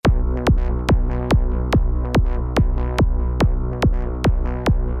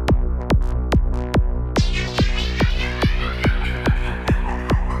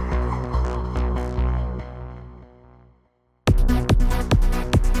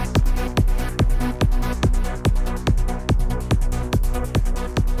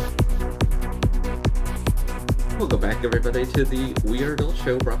Welcome back, everybody, to the Weird Adult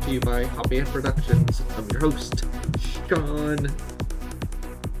Show brought to you by Hotman Productions. I'm your host, Sean.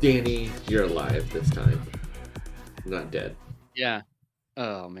 Danny, you're alive this time. Not dead. Yeah.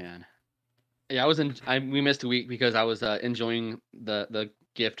 Oh man. Yeah, we missed a week because I was enjoying the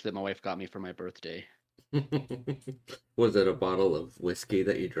gift that my wife got me for my birthday. Was it a bottle of whiskey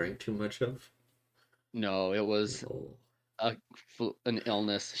that you drank too much of? No, it was No. an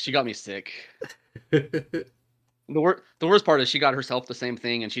illness. She got me sick. The worst part is she got herself the same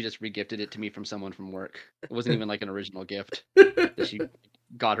thing and she just regifted it to me from someone from work. It wasn't even like an original gift that she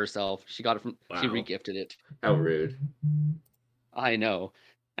got herself. She got it from she Wow. regifted it. How rude. I know.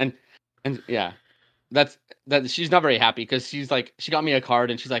 And yeah. That she's not very happy because she's like she got me a card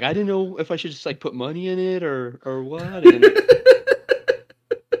and she's like I didn't know if I should just like put money in it or what, and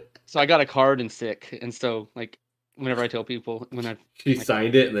so I got a card and sick, and so like whenever I tell people She like,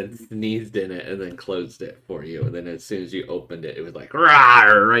 signed it and then sneezed in it and then closed it for you, and then as soon as you opened it, it was like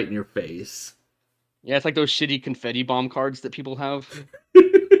rawr, right in your face. yeah, it's like those shitty confetti bomb cards that people have,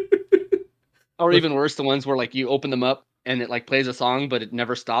 or even worse, the ones where like you open them up and it like plays a song but it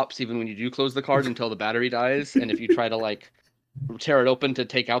never stops even when you do close the card until the battery dies, and if you try to like tear it open to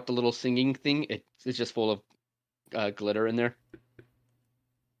take out the little singing thing, it's just full of glitter in there.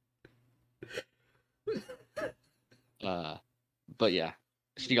 But yeah,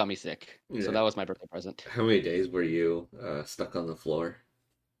 she got me sick, so that was my birthday present. How many days were you stuck on the floor?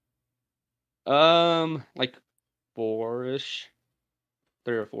 Like 4-ish,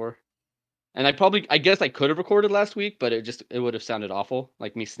 3 or 4. And I guess I could have recorded last week, but it would have sounded awful,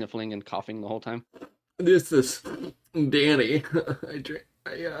 like me sniffling and coughing the whole time. This is Danny.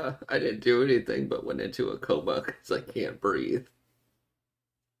 I didn't do anything but went into a coma because I can't breathe.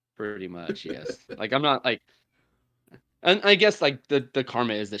 Pretty much, yes. Like I'm not like, and I guess like the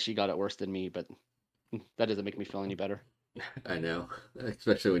karma is that she got it worse than me, but that doesn't make me feel any better. I know,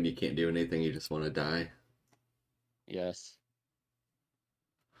 especially when you can't do anything, you just want to die. Yes.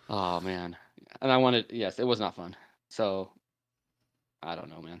 Oh man. And yes, it was not fun. So I don't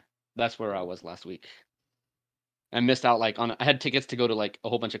know, man. That's where I was last week. I missed out I had tickets to go to like a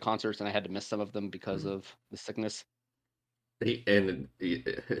whole bunch of concerts and I had to miss some of them because of the sickness. And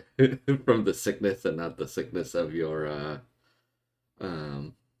from the sickness and not the sickness of your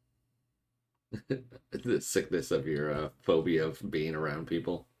um the sickness of your phobia of being around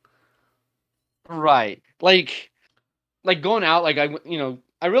people. Right. Like going out, like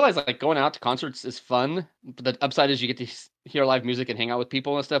I realize like going out to concerts is fun, but the upside is you get to hear live music and hang out with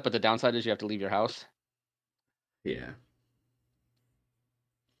people and stuff, but the downside is you have to leave your house. Yeah.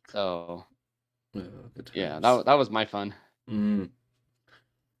 So Oh, yeah, that was my fun.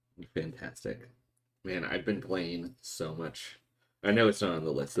 Fantastic. Man, I've been playing so much. I know it's not on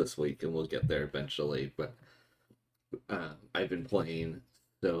the list this week, and we'll get there eventually, but I've been playing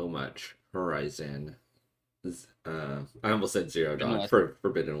so much Horizon. I almost said Zero Dawn for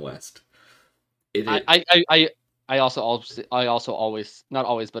Forbidden West. I also always, not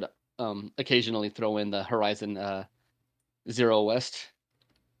always, but occasionally throw in the Horizon Zero West.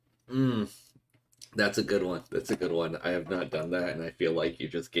 That's a good one. That's a good one. I have not done that, and I feel like you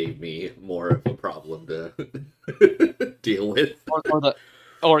just gave me more of a problem to deal with.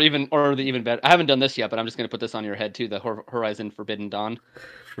 Or the even better. I haven't done this yet, but I'm just going to put this on your head too. The Horizon Forbidden Dawn.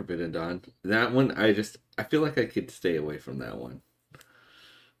 Forbidden Dawn. That one, I feel like I could stay away from that one.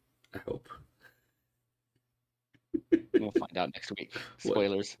 I hope. We'll find out next week.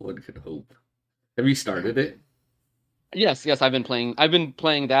 Spoilers. One could hope. Have you started it? Yes, I've been playing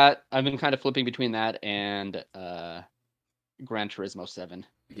that. I've been kind of flipping between that and Gran Turismo 7.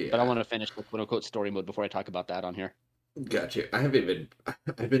 Yeah. But I want to finish the quote unquote story mode before I talk about that on here. Gotcha. I've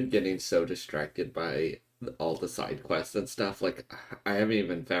been getting so distracted by all the side quests and stuff. Like I haven't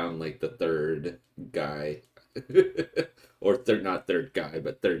even found like the third guy or not third guy,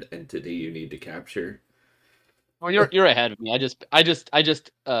 but third entity you need to capture. Well, you're ahead of me. I just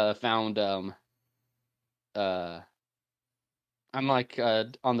found I'm like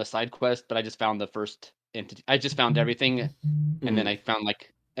on the side quest, but I just found the first entity. I just found everything, and then I found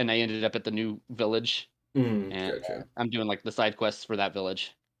and I ended up at the new village, and gotcha. I'm doing like the side quests for that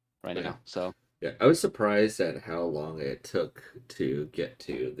village right now. So yeah, I was surprised at how long it took to get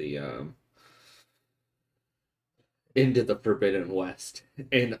to the into the Forbidden West,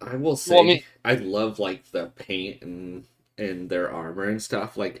 and I will say I love like the paint and their armor and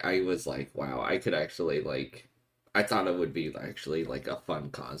stuff. Like I was like, wow, I could actually like. I thought it would be actually like a fun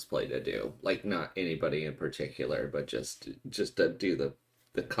cosplay to do. Like not anybody in particular, but just to do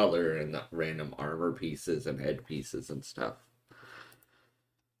the color and the random armor pieces and head pieces and stuff.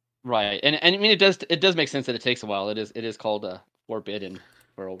 Right, and I mean it does make sense that it takes a while. It is called forbidden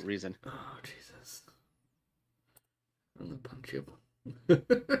for a reason. Oh Jesus! I'm gonna punch you.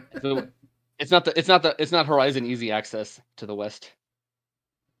 So it's not Horizon Easy Access to the West.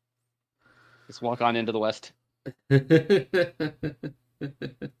 Just walk on into the West.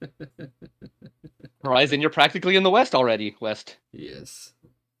 Horizon, you're practically in the West already. West. Yes.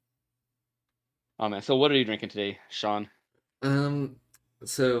 Oh man. So what are you drinking today, Sean? Um,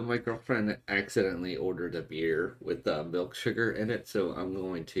 so my girlfriend accidentally ordered a beer with milk sugar in it, so I'm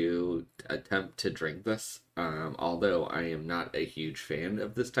going to attempt to drink this. Although I am not a huge fan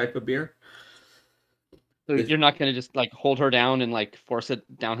of this type of beer. So This, you're not gonna just like hold her down and like force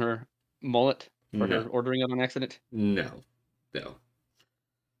it down her mullet for no, her ordering it on accident? no, no,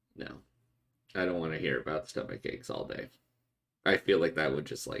 no. I don't want to hear about stomach aches all day. I feel like that would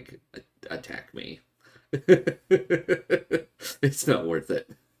just like attack me. It's not worth it.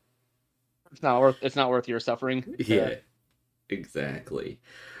 It's not worth your suffering. Yeah, exactly.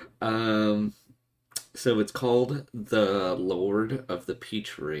 Um, so it's called The Lord of the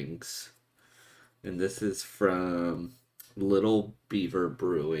Peach Rings, and this is from Little Beaver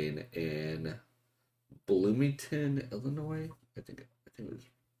Brewing in Bloomington, Illinois. I think it was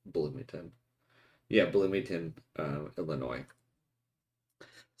Bloomington. Yeah, Bloomington, Illinois.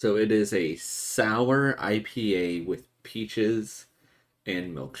 So it is a sour IPA with peaches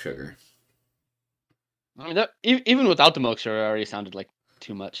and milk sugar. I mean, even without the milk sugar, it already sounded like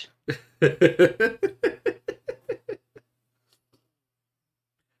too much.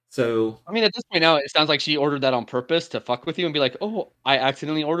 So, I mean, at this point now, it sounds like she ordered that on purpose to fuck with you and be like, "Oh, I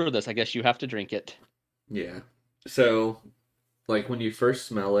accidentally ordered this. I guess you have to drink it." yeah. So, like when you first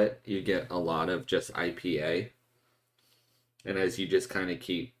smell it, you get a lot of just IPA. And as you just kind of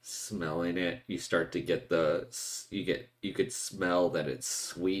keep smelling it, you start to get you could smell that it's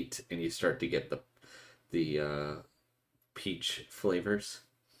sweet and you start to get the peach flavors.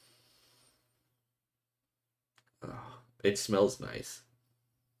 Oh, it smells nice.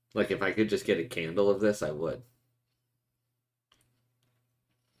 Like if I could just get a candle of this, I would.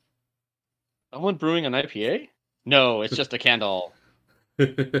 Someone brewing an IPA? No, it's just a candle. All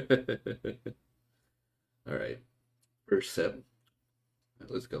right. First sip.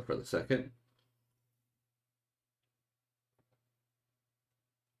 Let's go for the second.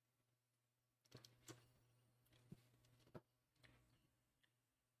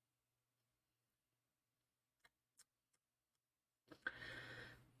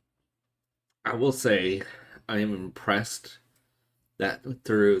 I will say I am impressed that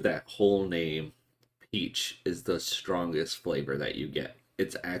through that whole name, peach is the strongest flavor that you get.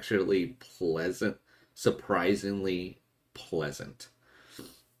 It's actually pleasant, surprisingly pleasant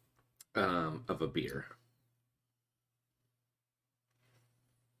of a beer.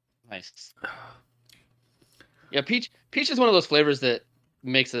 Nice. Yeah, peach is one of those flavors that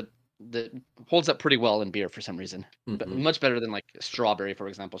makes it that holds up pretty well in beer for some reason. But Mm-hmm. much better than like strawberry, for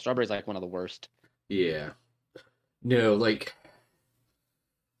example. Strawberry is like one of the worst. Yeah. No, like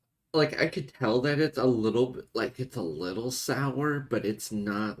I could tell that it's a little bit like it's a little sour, but it's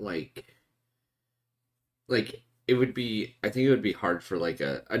not like it would be I think it would be hard for like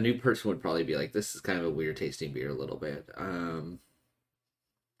a new person would probably be like this is kind of a weird tasting beer a little bit.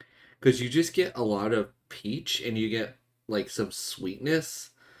 Because you just get a lot of peach and you get like some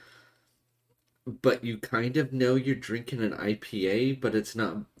sweetness, but you kind of know you're drinking an IPA, but it's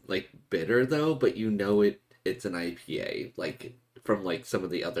not like bitter though, but you know it's an IPA like from like some of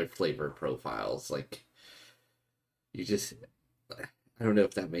the other flavor profiles. Like you just I don't know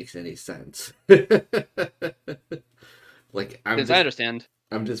if that makes any sense. Like As I understand,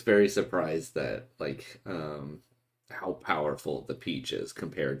 I'm just very surprised that like how powerful the peach is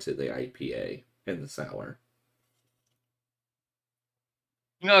compared to the IPA and the sour.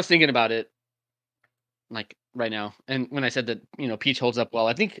 I was thinking about it like right now, and when I said that peach holds up well,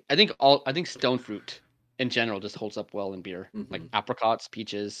 I think stone fruit in general just holds up well in beer, like Hmm. apricots,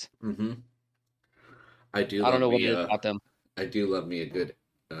 peaches. Hmm. I do I don't love know what me it is about them. I do love me a good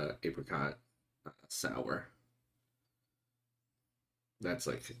apricot sour. That's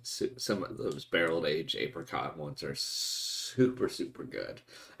like some of those barrel aged apricot ones are super super good,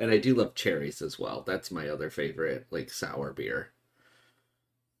 and I do love cherries as well. That's my other favorite like sour beer.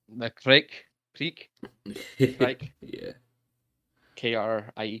 The Kriek, Kriek, Yeah. Kriek,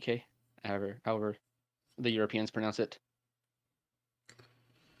 however the Europeans pronounce it.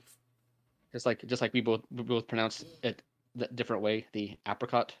 Just like we both pronounce it the different way, the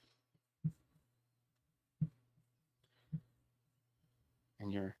apricot.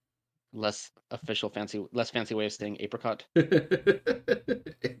 And you're less fancy way of saying apricot.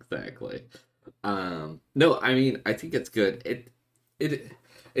 Exactly. No, I mean, I think it's good. It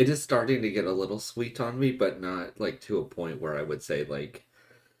it is starting to get a little sweet on me, but not like to a point where I would say like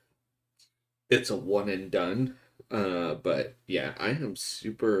it's a one and done. But yeah, I am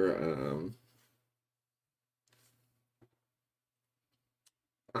super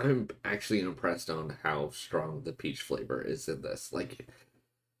I'm actually impressed on how strong the peach flavor is in this. Like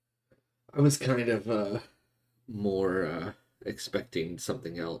I was kind of more expecting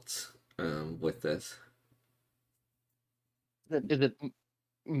something else with this. Is it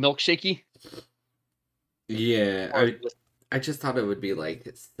milkshakey? Yeah, Or I just thought it would be like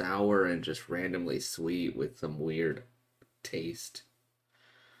sour and just randomly sweet with some weird taste.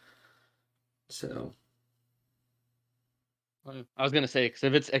 So I was gonna say, because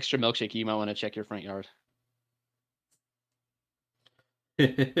if it's extra milkshakey, you might want to check your front yard.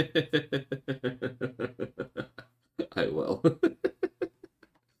 I will.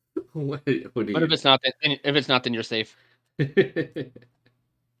 What do But if you? it's not, then you're safe.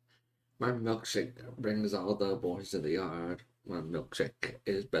 My milkshake brings all the boys to the yard. My milkshake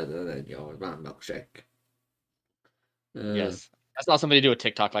is better than yours. My milkshake. Uh, Yes, I saw somebody do a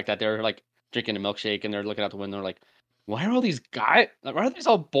TikTok like that. They're like drinking a milkshake and they're looking out the window, like, why are all these guys? Why are these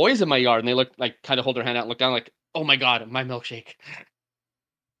all boys in my yard? And they look like kind of hold their hand out, and look down, like, oh my god, my milkshake.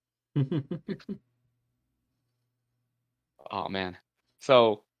 Oh man.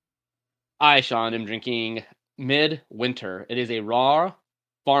 So I, Sean, am drinking Midwinter. It is a raw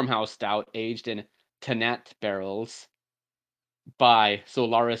farmhouse stout aged in Tannat barrels by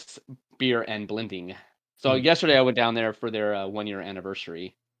Solaris Beer and Blending. So yesterday I went down there for their 1 year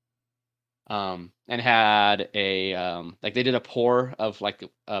anniversary. And had a like they did a pour of like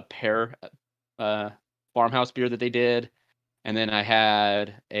a pear farmhouse beer that they did, and then I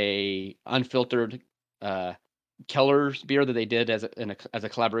had a unfiltered Keller's beer that they did as a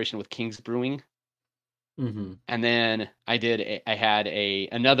collaboration with King's Brewing. Mm-hmm. And then I had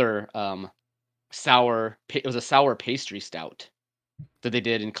another sour. It was a sour pastry stout that they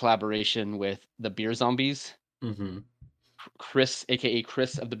did in collaboration with the Beer Zombies. Mm-hmm. Chris, aka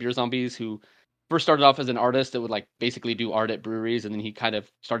Chris of the Beer Zombies, who first started off as an artist that would like basically do art at breweries, and then he kind of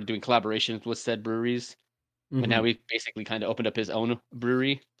started doing collaborations with said breweries. And now he basically kind of opened up his own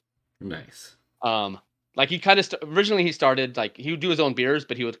brewery. Nice. Like he kind of originally he started like he would do his own beers,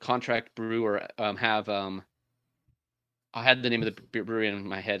 but he would contract brew or have I had the name of the brewery in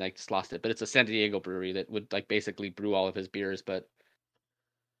my head, I just lost it, but it's a San Diego brewery that would like basically brew all of his beers, but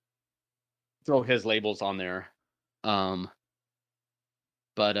throw his labels on there. But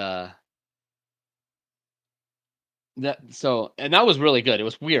that was really good. It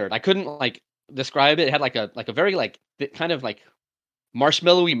was weird. I couldn't like describe it. It had like a very like kind of like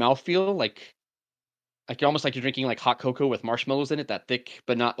marshmallowy mouthfeel, like you're almost like you're drinking like hot cocoa with marshmallows in it, that thick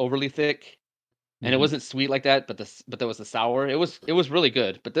but not overly thick. And it wasn't sweet like that, but there was the sour. It was really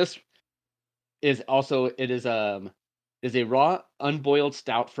good. But this is also is a raw unboiled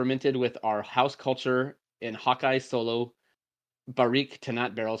stout fermented with our house culture in Hawkeye Solo Barrique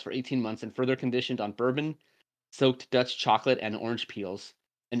Tannat barrels for 18 months and further conditioned on bourbon, soaked Dutch chocolate, and orange peels.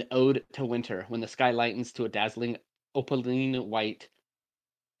 An ode to winter, when the sky lightens to a dazzling opaline white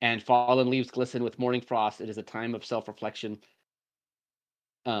and fallen leaves glisten with morning frost. It is a time of self-reflection,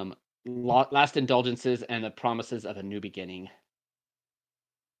 last indulgences, and the promises of a new beginning.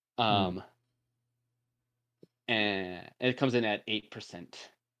 And it comes in at 8%.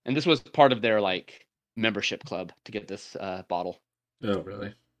 And this was part of their like membership club to get this bottle. Oh,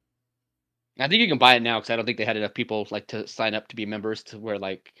 really? I think you can buy it now because I don't think they had enough people like to sign up to be members to where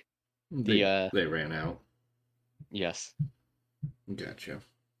like they ran out. Yes. Gotcha.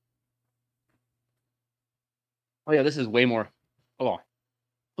 Oh yeah, this is way more. Oh,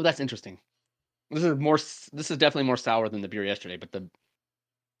 that's interesting. This is definitely more sour than the beer yesterday, but the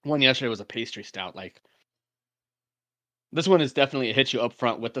one yesterday was a pastry stout. Like this one is definitely, it hits you up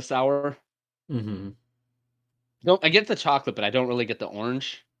front with the sour. I get the chocolate, but I don't really get the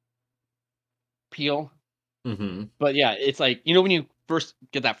orange peel. But yeah, it's like, you know, when you first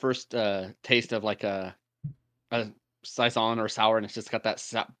get that first taste of like a saison or sour, and it's just got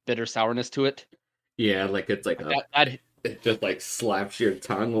that bitter sourness to it. Yeah, like it's like it just like slaps your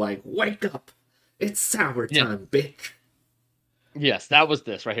tongue like, wake up, it's sour time, bitch. Yes, that was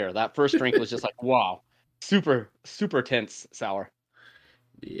this right here. That first drink was just like, wow, super tense sour.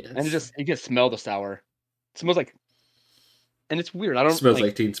 Yes. And you can smell the sour. It smells like, and it's weird. I don't smells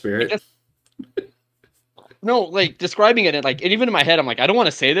like Teen Spirit. No, like describing it, like, and even in my head, I'm like, I don't want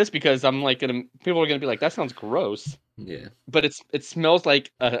to say this because I'm like, people are gonna be like, that sounds gross. Yeah. But it smells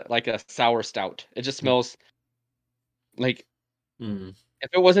like a sour stout. It just smells like Mm.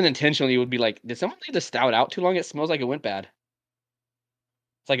 if it wasn't intentional, you would be like, did someone leave the stout out too long? It smells like it went bad.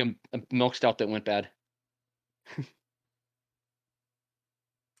 It's like a milk stout that went bad.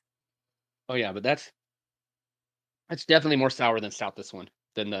 Oh yeah, but that's definitely more sour than stout. This one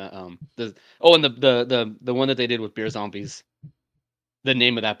than the oh, and the one that they did with Beer Zombies. The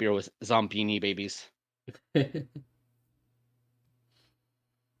name of that beer was Zombini Babies.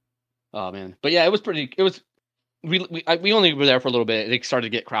 Oh man, but yeah, it was pretty. It was we only were there for a little bit. It started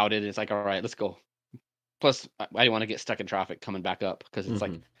to get crowded. It's like, all right, let's go. Plus, I didn't want to get stuck in traffic coming back up because it's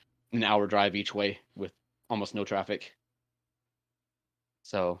like an hour drive each way with almost no traffic.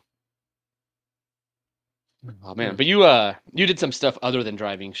 So, oh man, but you did some stuff other than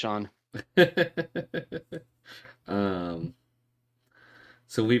driving, Sean. um,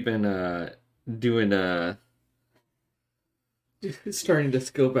 so we've been doing starting to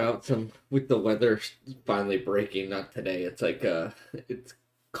scope out some with the weather finally breaking. Not today. It's like it's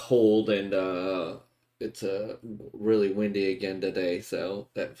cold and it's really windy again today. So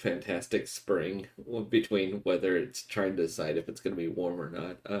that fantastic spring between whether it's trying to decide if it's going to be warm or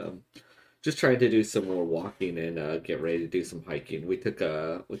not. Just trying to do some more walking and get ready to do some hiking. We took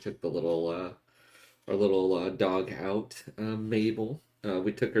the little our little dog out, Mabel.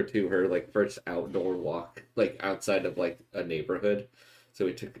 We took her to her like first outdoor walk, like outside of like a neighborhood. So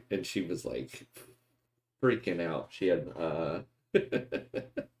we took, and she was like freaking out. She had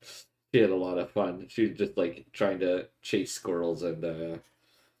she had a lot of fun. She was just like trying to chase squirrels and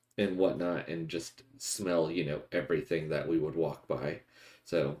whatnot, and just smell everything that we would walk by.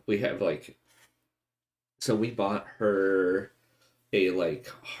 So we have like, so we bought her a like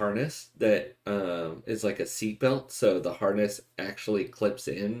harness that is like a seatbelt. So the harness actually clips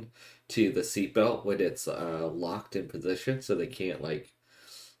in to the seatbelt when it's locked in position, so they can't like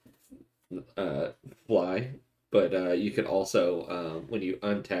uh, fly. But you could also, when you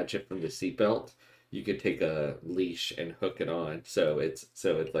unattach it from the seatbelt, you could take a leash and hook it on. So it's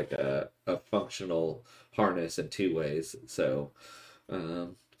like a functional harness in two ways. So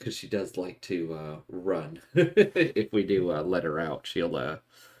because she does like to run. If we do let her out, she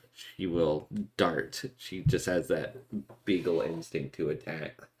will dart. She just has that beagle instinct to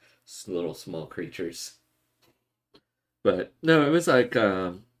attack little small creatures. But no, it was like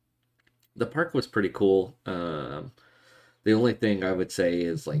the park was pretty cool. The only thing I would say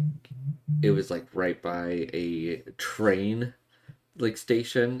is like it was like right by a train like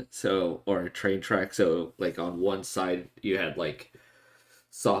station, so or a train track. So like on one side you had like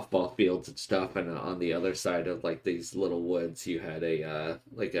softball fields and stuff, and on the other side of like these little woods you had a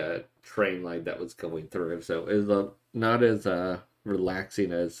like a train line that was going through. So it was not as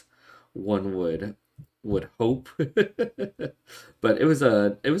relaxing as one would hope. But it was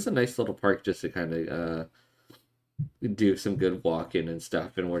a nice little park just to kind of do some good walking and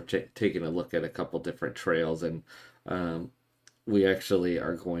stuff, and we're taking a look at a couple different trails, and we actually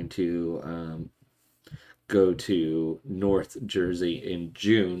are going to go to North Jersey in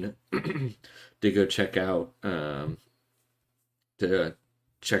June to go check out the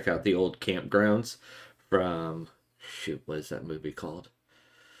old campgrounds from, shoot, what is that movie called?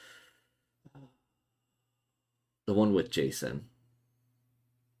 The one with Jason.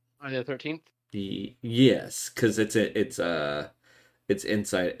 Friday the 13th. Yes, because it's inside.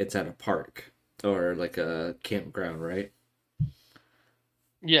 It's at a park or like a campground, right?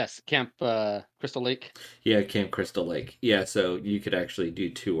 Yes, Camp Crystal Lake. Yeah, Camp Crystal Lake. Yeah, so you could actually do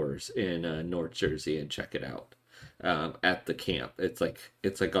tours in North Jersey and check it out at the camp. It's like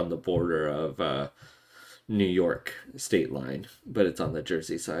on the border of New York state line, but it's on the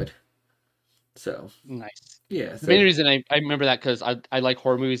Jersey side. So Nice. yeah, The main so reason I remember that because I like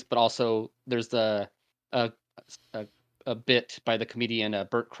horror movies, but also there's a, a, a bit by the comedian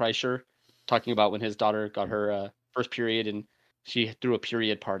Bert Kreischer talking about when his daughter got her first period and she threw a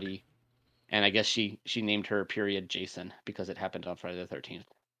period party, and I guess she named her period Jason because it happened on Friday the 13th.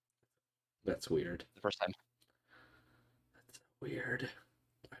 that's weird. The first time. That's weird.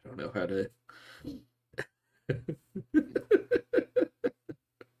 I don't know how to.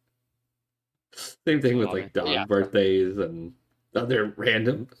 Same thing with Oh, like man. Yeah. dog birthdays and other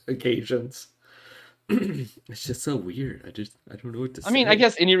random occasions. It's just so weird. I don't know what to I mean, I say.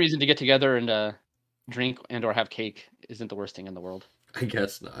 guess any reason to get together and drink and or have cake isn't the worst thing in the world. I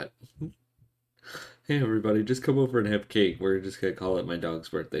guess not. Hey everybody, just come over and have cake. We're just gonna call it my dog's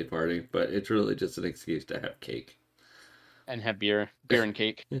birthday party, but it's really just an excuse to have cake. And have beer and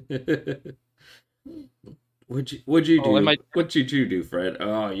cake. What'd you Oh, and do? my What'd you two do, Fred?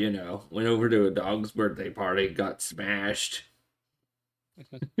 Oh, went over to a dog's birthday party, got smashed.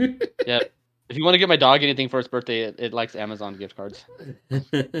 yeah. If you want to get my dog anything for its birthday, it likes Amazon gift cards.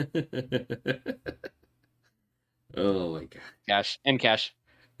 Oh my god. Cash and cash.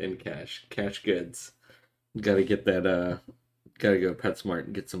 In cash goods. Gotta get that. Gotta go to PetSmart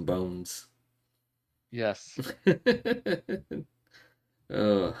and get some bones. Yes.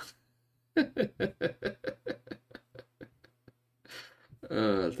 Oh.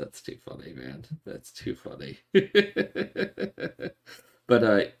 That's too funny, man. That's too funny.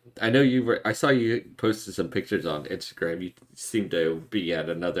 But I know you were. I saw you posted some pictures on Instagram. You seem to be at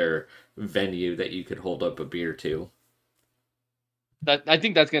another venue that you could hold up a beer to. I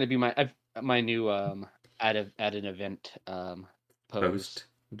think that's gonna be my new at an event pose. Post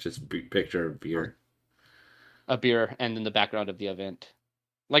just picture of beer. A beer and in the background of the event.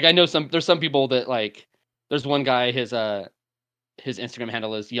 Like I know there's some people that like there's one guy his Instagram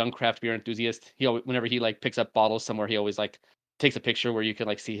handle is Young Craft Beer Enthusiast. Whenever he like picks up bottles somewhere, he always like takes a picture where you can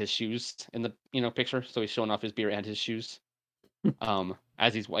like see his shoes in the picture. So he's showing off his beer and his shoes.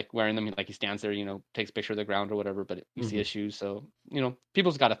 As he's like wearing them, like he stands there, takes a picture of the ground or whatever, but you see his shoes. So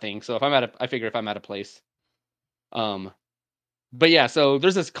people's got a thing. So I figure if I'm at a place, but yeah, so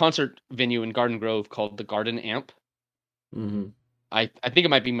there's this concert venue in Garden Grove called the Garden Amp. Mm-hmm. I think it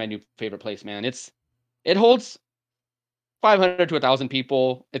might be my new favorite place, man. It holds 500 to 1,000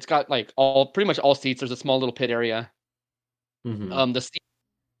 people. It's got like pretty much all seats. There's a small little pit area. Mm-hmm.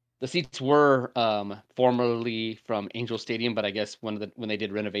 The seats were formerly from Angel Stadium, but I guess when they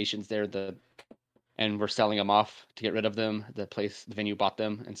did renovations there, and we're selling them off to get rid of them. The venue bought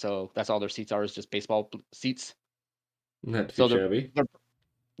them, and so that's all their seats are is just baseball seats. Not too So shabby.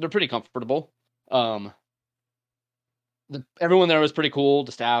 they're pretty comfortable. Everyone there was pretty cool.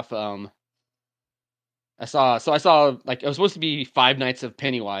 The staff. I saw like it was supposed to be 5 nights of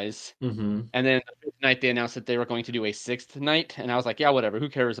Pennywise, Mm-hmm. and then the fifth night they announced that they were going to do a sixth night, and I was like, yeah, whatever. Who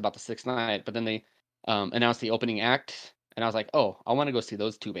cares about the sixth night? But then they announced the opening act, and I was like, oh, I want to go see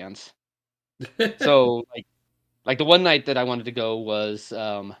those two bands. So like the one night that I wanted to go was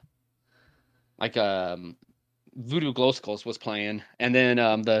like Voodoo Glow Skulls was playing, and then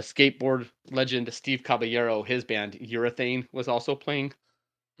the skateboard legend Steve Caballero, his band Urethane, was also playing.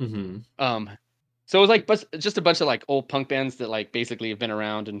 Mm-hmm. So it was like just a bunch of like old punk bands that like basically have been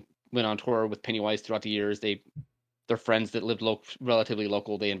around and went on tour with Pennywise throughout the years. Their friends that lived relatively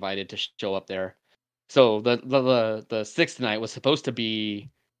local, they invited to show up there. So the sixth night was supposed to be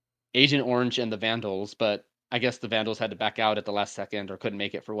Agent Orange and the Vandals, but I guess the Vandals had to back out at the last second or couldn't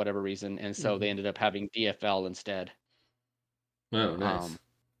make it for whatever reason, and so they ended up having DFL instead. Oh, nice.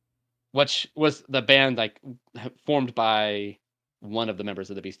 Which was the band like formed by one of the members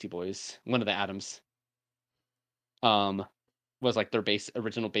of the Beastie Boys, one of the Adams. Was like their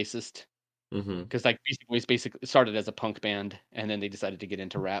original bassist, because like Beastie Boys basically started as a punk band, and then they decided to get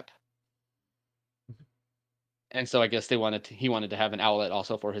into rap. And so I guess he wanted to have an outlet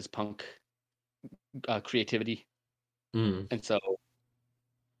also for his punk creativity. And so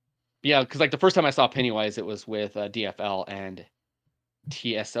yeah, because like the first time I saw Pennywise, it was with DFL and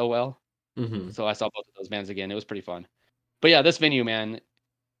TSOL. So I saw both of those bands again. It was pretty fun. But yeah, this venue, man.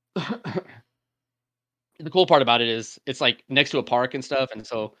 The cool part about it is it's like next to a park and stuff, and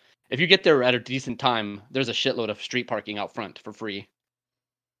so if you get there at a decent time, there's a shitload of street parking out front for free.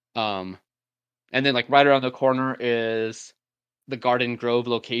 And then like right around the corner is the Garden Grove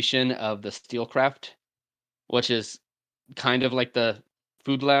location of the Steelcraft, which is kind of like the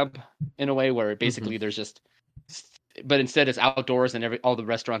food lab in a way, where basically there's just, but instead it's outdoors and all the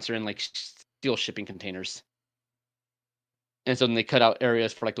restaurants are in like steel shipping containers. And so then they cut out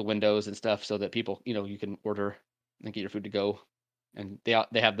areas for like the windows and stuff so that people, you can order and get your food to go. And they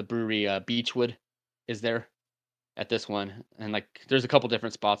have the brewery Beechwood is there at this one, and like there's a couple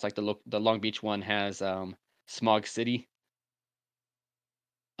different spots. Like the Long Beach one has Smog City.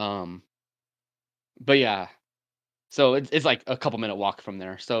 But yeah, so it's like a couple minute walk from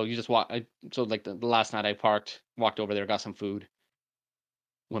there. So you just walk. So like the last night I walked over there, got some food,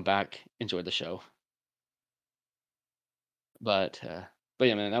 went back, enjoyed the show. But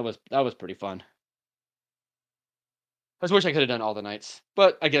yeah, man, that was pretty fun. I just wish I could have done all the nights,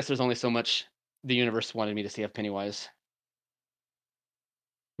 but I guess there's only so much the universe wanted me to see of Pennywise.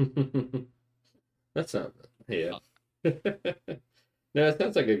 That's not, yeah. No, it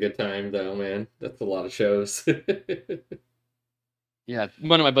sounds like a good time though, man. That's a lot of shows. Yeah,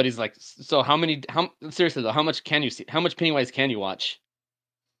 one of my buddies like, so seriously though, how much can you see? How much Pennywise can you watch?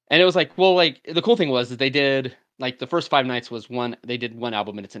 And it was like, well, like the cool thing was that they did like the first 5 nights was one. They did one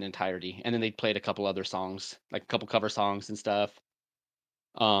album in its entirety, and then they played a couple other songs, like a couple cover songs and stuff.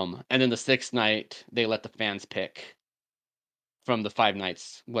 And then the sixth night they let the fans pick from the 5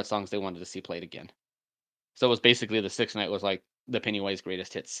 nights what songs they wanted to see played again. So it was basically the sixth night was like the Pennywise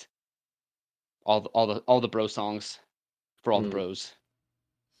greatest hits, all the bro songs for all the bros.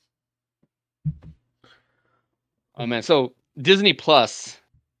 Oh man, so Disney Plus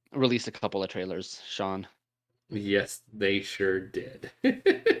released a couple of trailers, Sean. Yes, they sure did.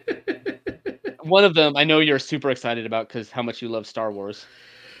 One of them I know you're super excited about because how much you love Star Wars.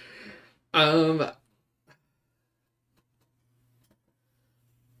 I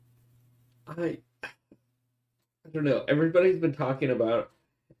don't know. Everybody's been talking about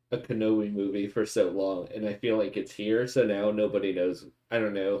a Kenobi movie for so long, and I feel like it's here, so now nobody knows. I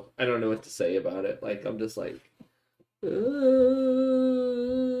don't know. I don't know what to say about it. Like, I'm just like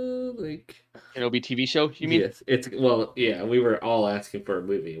Kenobi TV show, you mean? Yes, it's well, yeah, we were all asking for a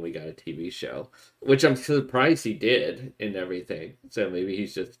movie and we got a TV show, which I'm surprised he did and everything. So maybe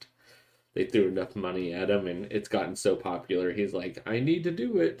he's just they threw enough money at him and it's gotten so popular. He's like, I need to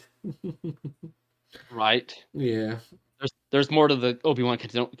do it. Right. Yeah. There's more to the Obi-Wan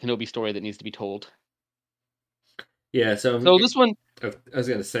Kenobi story that needs to be told. Yeah, so this one I was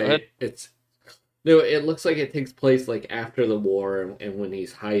gonna say it looks like it takes place like after the war and when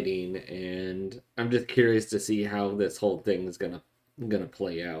he's hiding, and I'm just curious to see how this whole thing is gonna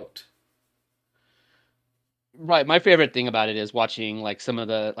play out. Right, my favorite thing about it is watching like some of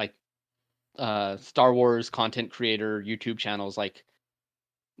the like Star Wars content creator YouTube channels like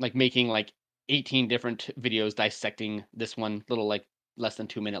making like 18 different videos dissecting this one little like less than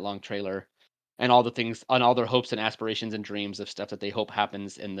 2 minute long trailer and all the things on all their hopes and aspirations and dreams of stuff that they hope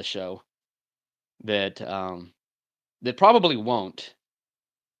happens in the show that that probably won't,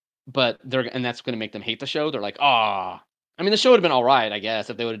 but that's going to make them hate the show. They're like, ah, I mean, the show would have been all right, I guess,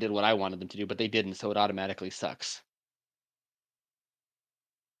 if they would have did what I wanted them to do, but they didn't, so it automatically sucks.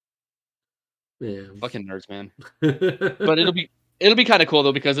 Yeah, fucking nerds, man. But it'll be kind of cool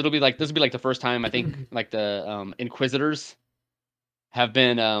though, because it'll be like this will be like the first time I think like the Inquisitors have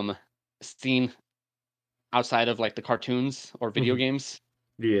been seen outside of like the cartoons or video games.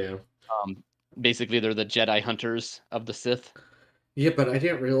 Yeah. Basically, they're the Jedi hunters of the Sith. Yeah, but I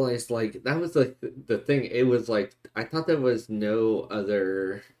didn't realize like that was like the thing. It was like I thought there was no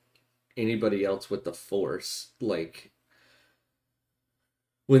other anybody else with the Force. Like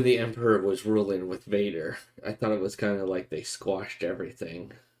when the Emperor was ruling with Vader, I thought it was kind of like they squashed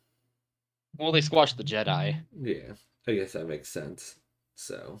everything. Well, they squashed the Jedi. Yeah, I guess that makes sense.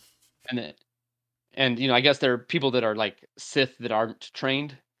 So, and you know, I guess there are people that are like Sith that aren't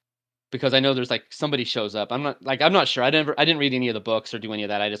trained, because I know there's like somebody shows up. I'm not sure. I didn't read any of the books or do any of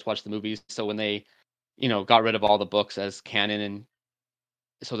that. I just watched the movies. So when they, you know, got rid of all the books as canon and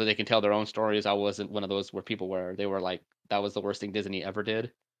so that they can tell their own stories, I wasn't one of those where people they were like that was the worst thing Disney ever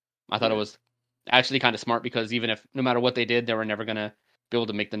did. I thought it was actually kind of smart, because even if no matter what they did, they were never gonna be able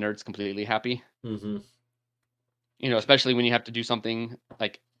to make the nerds completely happy. mm-hmm. You know, especially when you have to do something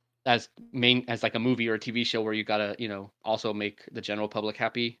like as like a movie or a TV show where you gotta, you know, also make the general public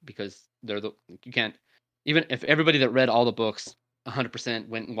happy, because you can't, even if everybody that read all the books 100%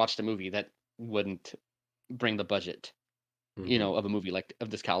 went and watched a movie, that wouldn't bring the budget, you know, of a movie like of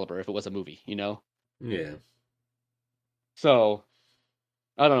this caliber if it was a movie, you know. Yeah. So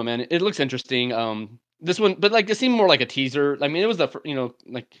I don't know, man. It looks interesting. This one, but like it seemed more like a teaser. I mean, it was you know,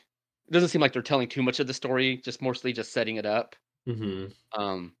 like it doesn't seem like they're telling too much of the story, just mostly just setting it up.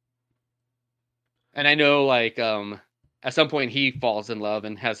 And I know like at some point he falls in love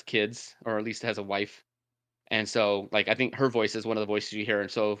and has kids, or at least has a wife. And so like I think her voice is one of the voices you hear. And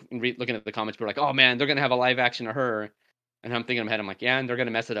so looking at the comments, we're like, oh man, they're gonna have a live action of her. And I'm thinking in my head, I'm like, yeah, and they're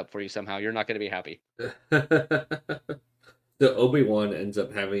gonna mess it up for you somehow. You're not gonna be happy. So Obi-Wan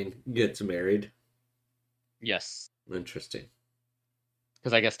gets married. Yes. Interesting.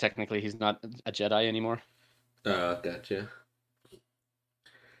 Because I guess technically he's not a Jedi anymore. Gotcha.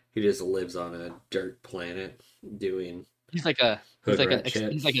 He just lives on a dirt planet doing. He's like a pervert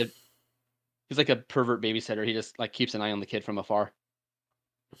babysitter. He just like keeps an eye on the kid from afar.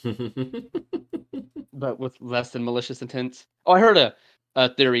 But with less than malicious intent. Oh, I heard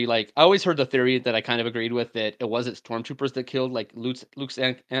a theory. Like I always heard the theory that I kind of agreed with, that it wasn't stormtroopers that killed like Luke's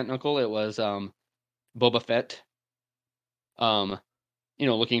aunt and uncle. It was Boba Fett. You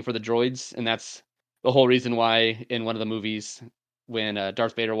know, looking for the droids, and that's the whole reason why in one of the movies when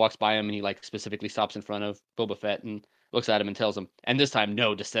Darth Vader walks by him and he like specifically stops in front of Boba Fett and looks at him and tells him, and this time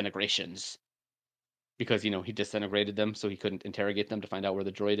no disintegrations, because you know he disintegrated them so he couldn't interrogate them to find out where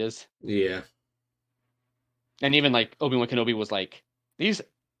the droid is. Yeah. And even like Obi-Wan Kenobi was like, these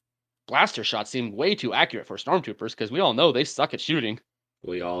blaster shots seem way too accurate for stormtroopers because we all know they suck at shooting.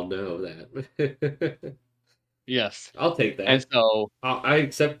 We all know that. Yes. I'll take And that. so I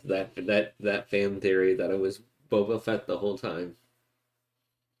accept that fan theory that it was Boba Fett the whole time.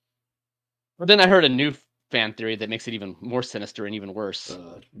 but then I heard a new fan theory that makes it even more sinister and even worse.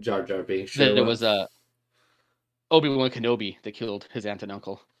 Jar Jar Binks That show it up. was Obi-Wan Kenobi that killed his aunt and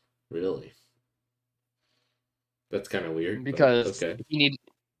uncle. Really? That's kind of weird. Because okay. he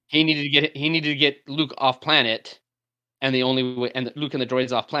needed to get Luke off planet, and the only way, and Luke and the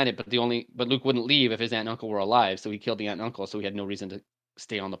droids off planet, but Luke wouldn't leave if his aunt and uncle were alive, so he killed the aunt and uncle, so he had no reason to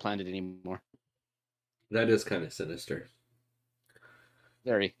stay on the planet anymore. That is kind of sinister.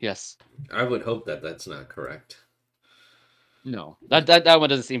 Very, yes. I would hope that that's not correct. No, that one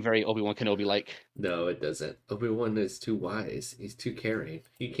doesn't seem very Obi-Wan Kenobi like. No, it doesn't. Obi-Wan is too wise. He's too caring.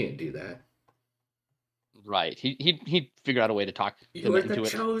 He can't do that. Right. He figured out a way to talk You are the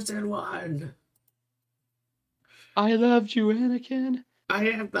chosen one. I loved you, Anakin. I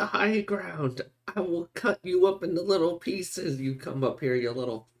have the high ground. I will cut you up into little pieces. You come up here, you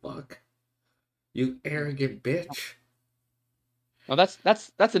little fuck. You arrogant bitch. Well, that's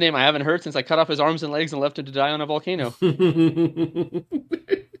the name I haven't heard since I cut off his arms and legs and left him to die on a volcano.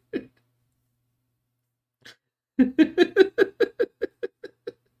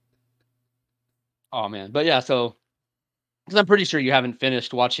 Oh man, but yeah, so because I'm pretty sure you haven't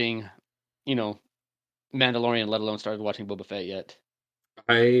finished watching, Mandalorian, let alone started watching Boba Fett yet.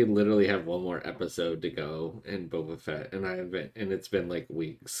 I literally have one more episode to go in Boba Fett, and it's been like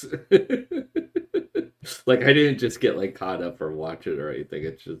weeks. Like I didn't just get like caught up or watch it or anything.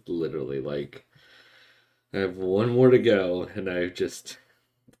 It's just literally like I have one more to go, and I just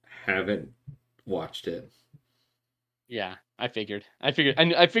haven't watched it. Yeah, I figured you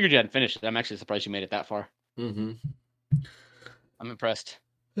hadn't finished it. I'm actually surprised you made it that far. Mm-hmm. I'm impressed.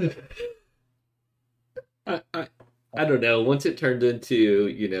 I don't know. Once it turned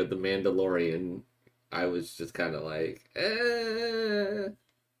into, the Mandalorian, I was just kind of like,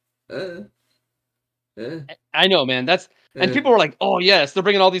 I know, man. And people were like, "Oh yes, they're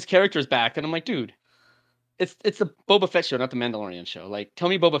bringing all these characters back," and I'm like, "Dude, it's the Boba Fett show, not the Mandalorian show. Like, tell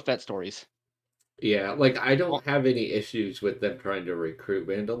me Boba Fett stories." Yeah, like I don't have any issues with them trying to recruit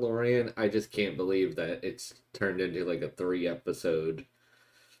Mandalorian. I just can't believe that it's turned into like a 3-episode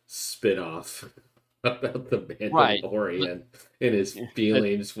spin-off about the Mandalorian and his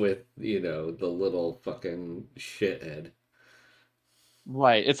feelings with, the little fucking shithead.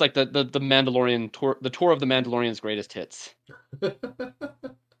 Right. It's like the Mandalorian tour, the tour of the Mandalorian's greatest hits.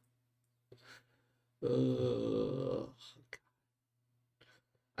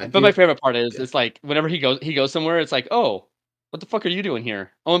 But my favorite part is it's like whenever he goes somewhere, it's like, "Oh, what the fuck are you doing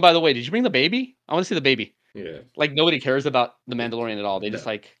here? Oh, and by the way, did you bring the baby? I want to see the baby." Yeah. Like nobody cares about the Mandalorian at all. They just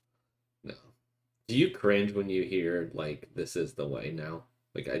like. No. Do you cringe when you hear like "This is the way" now?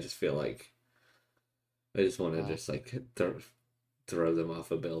 Like I just feel like I just want to just like throw them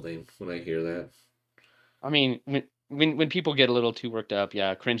off a building when I hear that. I mean, when people get a little too worked up,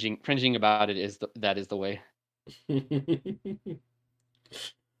 yeah, cringing about it that is the way.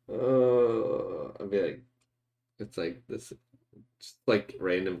 I'd be like, it's like this, just like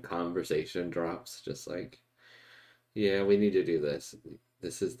random conversation drops, just like, yeah, we need to do this.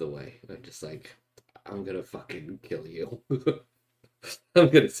 This is the way. And I'm just like, I'm gonna fucking kill you. I'm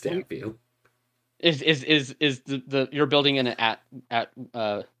gonna stab you. Is the you're building in at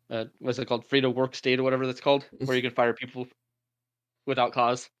what's it called, Free to Work state or whatever that's called, where you can fire people without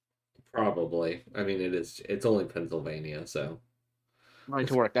cause? Probably. I mean, it's only Pennsylvania, so. Right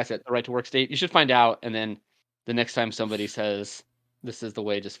to work. That's it. The right to work state. You should find out, and then the next time somebody says this is the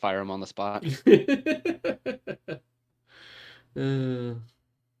way, just fire them on the spot.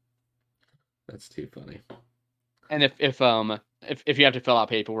 That's too funny. And if you have to fill out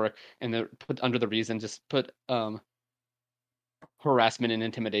paperwork and put under the reason, just put harassment and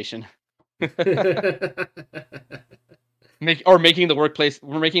intimidation. making the work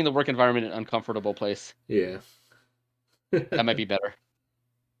environment an uncomfortable place. Yeah. That might be better.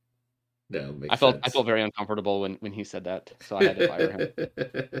 No, I felt very uncomfortable when he said that, so I had to fire him.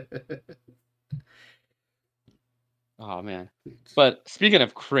 Oh man. But speaking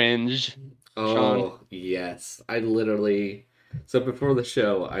of cringe, Sean. Yes. So before the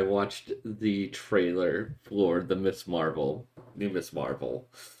show, I watched the trailer for the new Miss Marvel.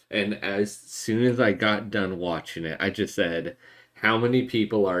 And as soon as I got done watching it, I just said, how many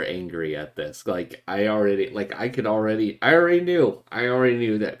people are angry at this? Like I already knew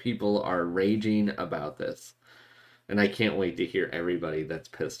that people are raging about this. And I can't wait to hear everybody that's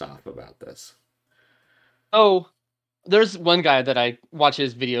pissed off about this. Oh, there's one guy that I watch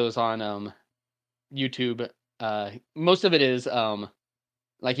his videos on YouTube. Most of it is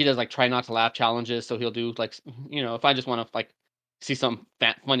like he does like try not to laugh challenges. So he'll do like if I just want to like see some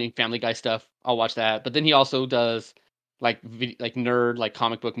funny Family Guy stuff, I'll watch that. But then he also does like like nerd like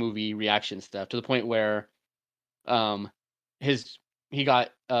comic book movie reaction stuff to the point where um his he got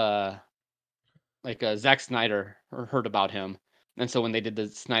like Zack Snyder heard about him, and so when they did the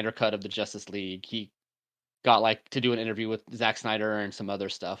Snyder cut of the Justice League, he got like to do an interview with Zack Snyder and some other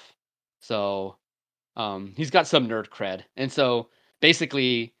stuff. So he's got some nerd cred, and so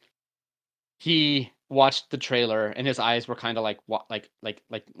basically he watched the trailer and his eyes were kind of like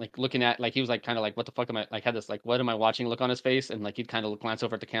like looking at like he was like kind of like what the fuck am I like had this like what am I watching look on his face, and like he'd kind of glance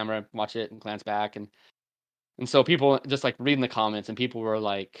over at the camera, watch it, and glance back, and so people just like reading the comments, and people were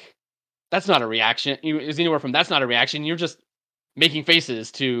like, "That's not a reaction." Is anywhere from "That's not a reaction." You're just making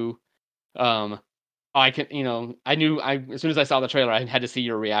faces to um I can, I knew as soon as I saw the trailer, I had to see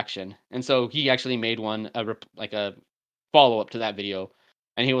your reaction, and so he actually made one like a follow up to that video,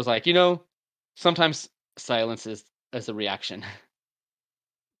 and he was like, sometimes silence is a reaction.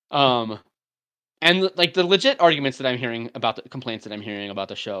 um, and like the legit arguments that I'm hearing about the complaints that I'm hearing about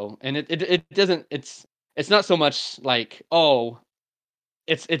the show, and it doesn't, it's not so much like, oh,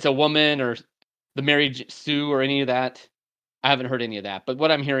 it's a woman or the Mary Sue or any of that. I haven't heard any of that, but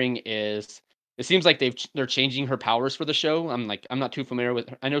what I'm hearing is it seems like they're changing her powers for the show. I'm not too familiar with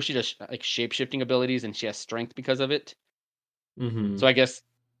her. I know she does like shape shifting abilities and she has strength because of it. Mm-hmm. So I guess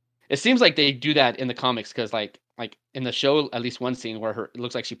it seems like they do that in the comics because like in the show, at least one scene where it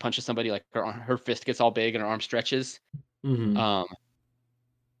looks like she punches somebody, like her fist gets all big and her arm stretches. Mm-hmm. Um,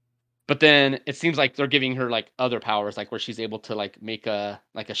 but then it seems like they're giving her like other powers, like where she's able to like make a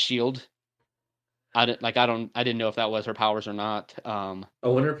shield. I didn't know if that was her powers or not. I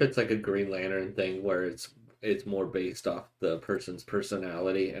wonder if it's like a Green Lantern thing where it's more based off the person's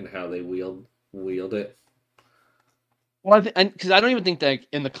personality and how they wield it. Well, because I don't even think that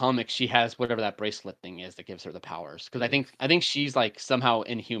in the comics she has whatever that bracelet thing is that gives her the powers. Because I think she's like somehow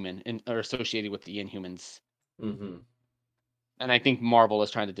inhuman or associated with the Inhumans, Mm-hmm. and I think Marvel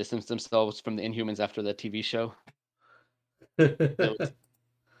is trying to distance themselves from the Inhumans after the TV show. That was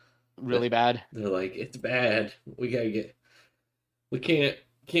really bad. They're like, it's bad. We can't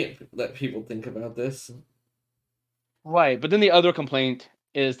let people think about this. Right, but then the other complaint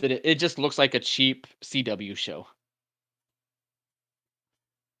is that it just looks like a cheap CW show.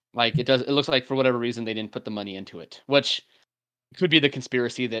 Like it does. It looks like for whatever reason they didn't put the money into it, which could be the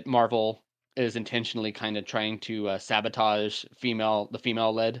conspiracy that Marvel is intentionally kind of trying to sabotage the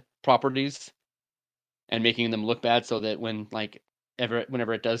female led properties and making them look bad, so that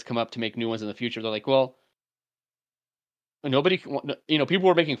whenever it does come up to make new ones in the future, they're like, well, nobody, people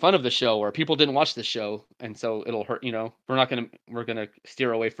were making fun of the show or people didn't watch the show, and so it'll hurt. We're gonna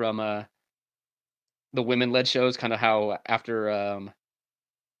steer away from the women led shows, kind of how after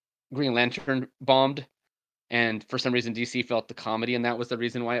Green Lantern bombed. And for some reason, DC felt the comedy and that was the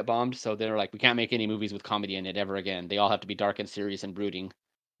reason why it bombed. So they're like, we can't make any movies with comedy in it ever again. They all have to be dark and serious and brooding,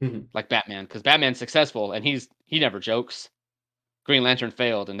 like Batman, because Batman's successful and he never jokes. Green Lantern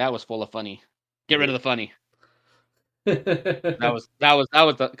failed, and that was full of funny. Get rid of the funny. That was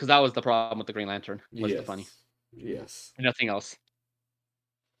the problem with the Green Lantern was the funny. Yes. Yes. And nothing else.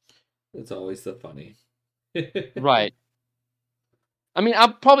 It's always the funny. Right. I mean,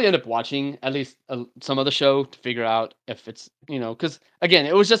 I'll probably end up watching at least some of the show to figure out if it's, because again,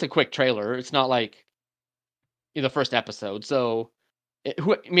 it was just a quick trailer. It's not like the first episode. So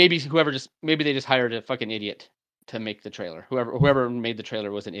maybe they just hired a fucking idiot to make the trailer. Whoever made the trailer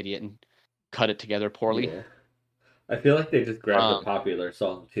was an idiot and cut it together poorly. Yeah. I feel like they just grabbed a popular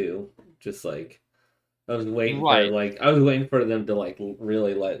song too. Just like I was waiting for them to like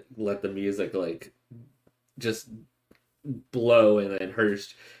really let the music like just blow, and then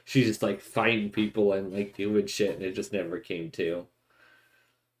she's just like fighting people and like doing shit, and it just never came to.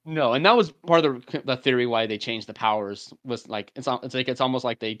 No, and that was part of the theory why they changed the powers was like it's almost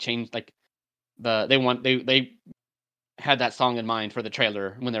like they changed like they had that song in mind for the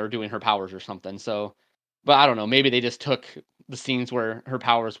trailer when they were doing her powers or something. So, but I don't know, maybe they just took the scenes where her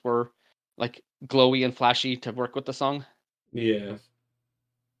powers were like glowy and flashy to work with the song. Yeah.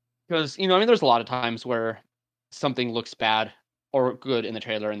 Because, there's a lot of times where something looks bad or good in the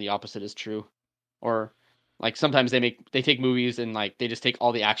trailer and the opposite is true. Or like sometimes they take movies and like they just take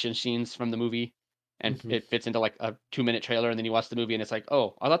all the action scenes from the movie and it fits into like a 2-minute trailer, and then you watch the movie and it's like,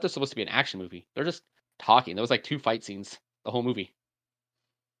 oh, I thought this was supposed to be an action movie. They're just talking. There was like 2 fight scenes the whole movie.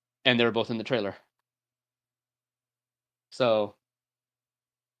 And they were both in the trailer. So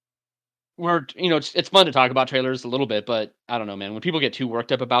it's fun to talk about trailers a little bit, but I don't know, man. When people get too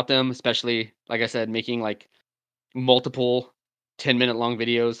worked up about them, especially like I said, making like multiple 10-minute long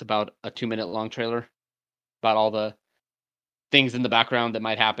videos about a 2-minute long trailer about all the things in the background that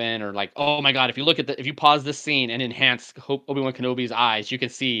might happen, or like, oh my god, if you pause this scene and enhance Obi-Wan Kenobi's eyes, you can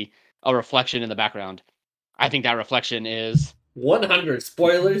see a reflection in the background. I think that reflection is 100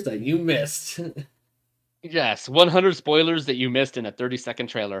 spoilers that you missed. yes, 100 spoilers that you missed in a 30-second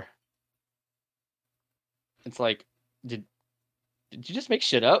trailer. It's like, did you just make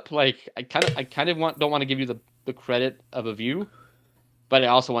shit up? Like, I kind of don't want to give you the credit of a view, but I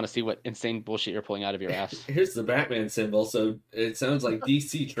also want to see what insane bullshit you're pulling out of your ass. Here's the Batman symbol. So it sounds like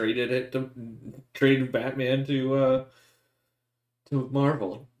DC traded Batman to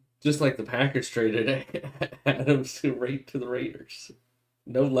Marvel, just like the Packers traded Adams to the Raiders.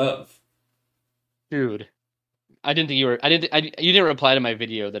 No love, dude. I didn't think you were. You didn't reply to my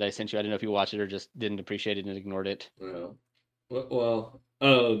video that I sent you. I didn't know if you watched it or just didn't appreciate it and ignored it. No. Well,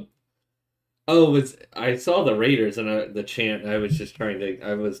 I saw the Raiders and the chant. I was just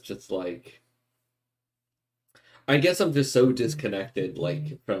like, I guess I'm just so disconnected,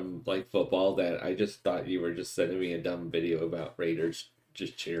 like, from like football, that I just thought you were just sending me a dumb video about Raiders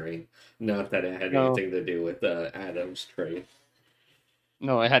just cheering. Not that it had anything to do with the Adams trade.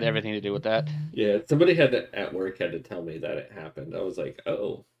 No, it had everything to do with that. Yeah, somebody at work had to tell me that it happened. I was like,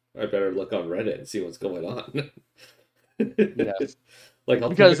 oh, I better look on Reddit and see what's going on. Yes.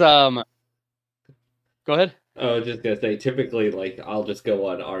 Because go ahead. I was just gonna say, typically, like, I'll just go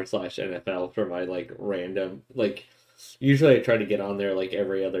on r/NFL for my like random, like, usually I try to get on there like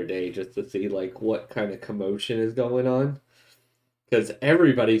every other day just to see like what kind of commotion is going on, because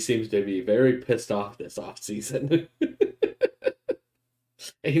everybody seems to be very pissed off this off season.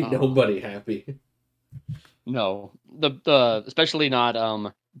 Ain't nobody happy. No, the especially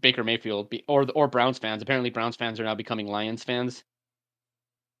not Baker Mayfield or Browns fans. Apparently, Browns fans are now becoming Lions fans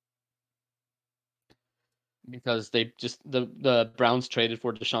because they just the Browns traded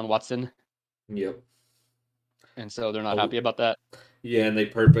for Deshaun Watson. Yep. And so they're not happy about that. Yeah, and they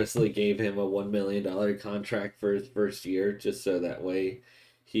purposely gave him a $1 million contract for his first year, just so that way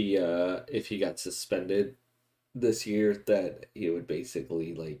he if he got suspended this year, that he would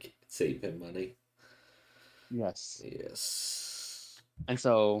basically like save him money. Yes. And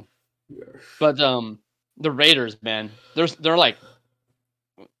so, but the Raiders, man, they're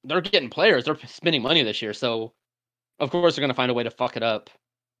getting players. They're spending money this year, so of course they're gonna find a way to fuck it up.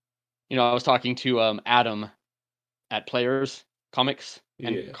 You know, I was talking to Adam at Players Comics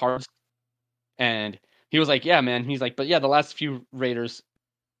and Cards, and he was like, "Yeah, man." He's like, "But yeah, the last few Raiders,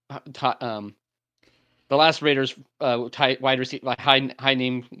 the last Raiders wide receiver, like high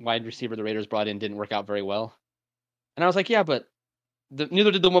name wide receiver the Raiders brought in didn't work out very well." And I was like, "Yeah, but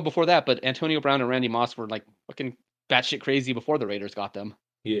neither did the one before that." But Antonio Brown and Randy Moss were like fucking batshit crazy before the Raiders got them.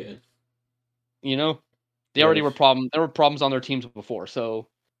 Yeah, you know, they already were There were problems on their teams before, so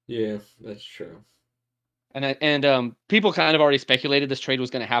yeah, that's true. And people kind of already speculated this trade was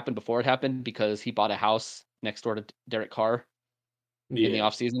going to happen before it happened because he bought a house next door to Derek Carr in the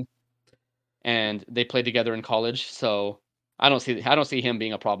offseason, and they played together in college. So I don't see him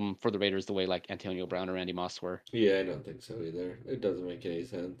being a problem for the Raiders the way like Antonio Brown or Randy Moss were. Yeah, I don't think so either. It doesn't make any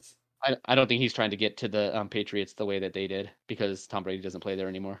sense. I don't think he's trying to get to the Patriots the way that they did, because Tom Brady doesn't play there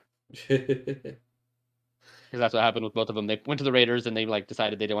anymore. Because that's what happened with both of them. They went to the Raiders and they like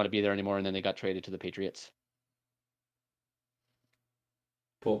decided they didn't want to be there anymore, and then they got traded to the Patriots.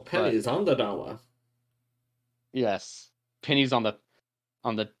 Well, pennies on the dollar. Yes, pennies on the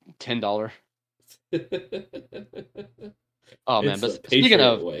 $10. Oh man, but speaking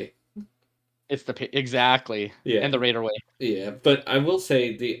of, it's exactly, and the Raider way. Yeah, but I will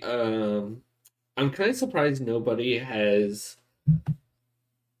say I'm kind of surprised nobody has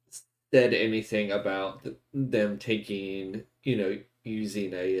said anything about them taking,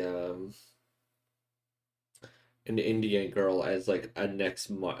 using an Indian girl as like a next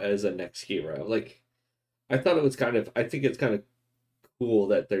hero. Like, I thought it was I think it's kind of cool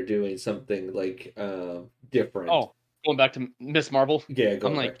that they're doing something like different. Oh, going back to Miss Marvel. Yeah,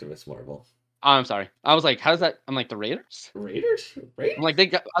 going back to Miss Marvel. I'm sorry. I was like, how's that? I'm like, the Raiders? Raiders? I'm like, they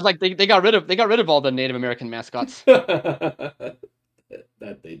got rid of all the Native American mascots. That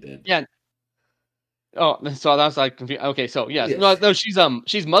they did. Yeah. Oh, so that was like confused. Okay, so yes. No,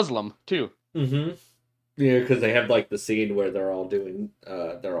 she's Muslim too. Mm-hmm. Yeah, because they have like the scene where they're all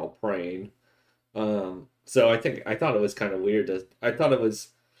praying. So I thought it was kind of weird. I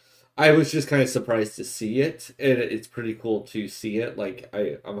was just kind of surprised to see it, and it's pretty cool to see it. Like,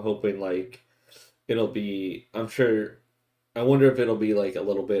 I'm hoping like it'll be. I'm sure I wonder if it'll be like a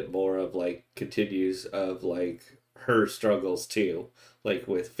little bit more of like continues of like her struggles too, like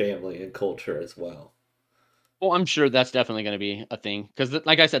with family and culture as well. Well, I'm sure that's definitely going to be a thing because,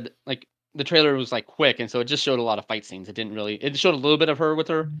 like I said, like the trailer was like quick, and so it just showed a lot of fight scenes. It didn't really. It showed a little bit of her with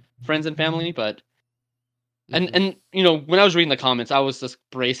her friends and family, but Mm-hmm. and you know, when I was reading the comments, I was just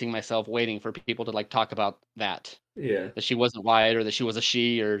bracing myself, waiting for people to like talk about Yeah. that she wasn't white or that she was a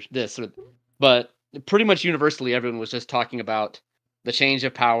she or this or, but pretty much universally, everyone was just talking about the change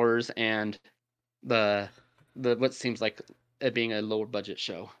of powers and the what seems like it being a lower budget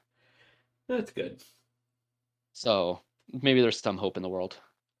show. That's good. So maybe there's some hope in the world.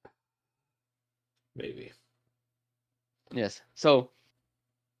 Maybe. Yes. So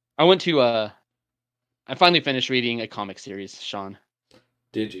I went to I finally finished reading a comic series, Sean.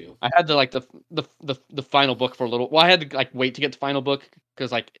 Did you? I had to like the final book for a little. Well, I had to like wait to get the final book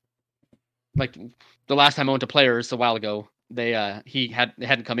because like the last time I went to Players a while ago, they it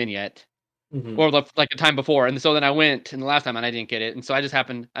hadn't come in yet, Mm-hmm. or like the time before, and so then I went and the last time and I didn't get it, and so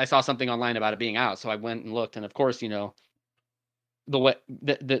I saw something online about it being out, so I went and looked, and of course, you know, the way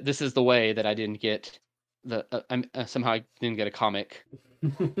this is the way that I didn't get somehow I didn't get a comic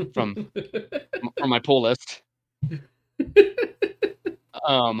from my pull list.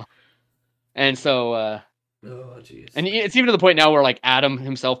 Um, and so Oh, jeez. and it's even to the point now where like Adam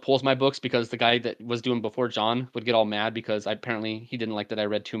himself pulls my books because the guy that was doing before John would get all mad because apparently he didn't like that I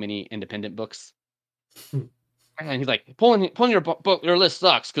read too many independent books. And he's like, pulling your book, your list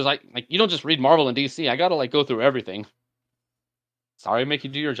sucks because you don't just read Marvel and DC. I gotta like go through everything. Sorry, make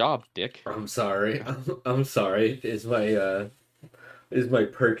you do your job, dick. I'm sorry. I'm sorry. Is my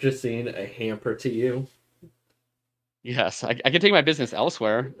purchasing a hamper to you? Yes, I can take my business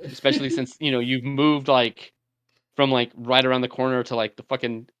elsewhere, especially since you know you've moved like from like right around the corner to like the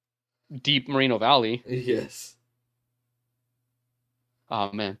fucking deep Moreno Valley. Yes.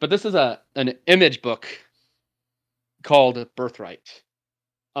 Oh man, but this is an image book called Birthright.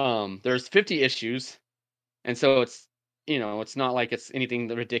 There's 50 issues, and so it's you know it's not like it's anything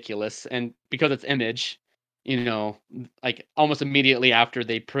ridiculous, and because it's image, you know, like almost immediately after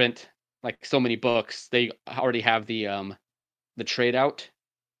they print like so many books, they already have the trade out,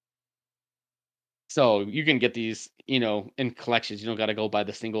 so you can get these you know in collections. You don't got to go buy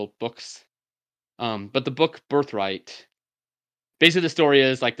the single books. But the book Birthright, basically the story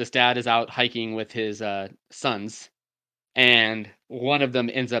is like this dad is out hiking with his sons, and one of them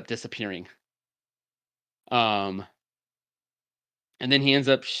ends up disappearing. Um, and then he ends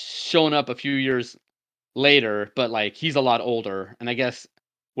up showing up a few years later, but like he's a lot older, and I guess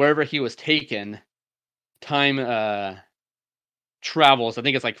wherever he was taken, time travels. I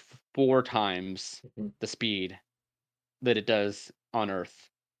think it's like 4 times the speed that it does on Earth.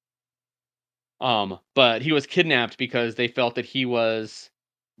 But he was kidnapped because they felt that he was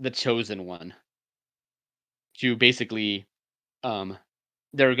the chosen one to basically um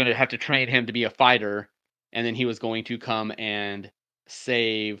they were going to have to train him to be a fighter, and then he was going to come and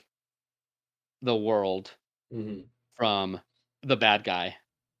save the world Mm-hmm. from the bad guy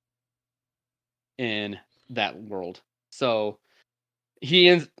in that world. So he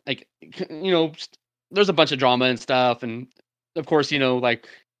ends like you know there's a bunch of drama and stuff, and of course you know like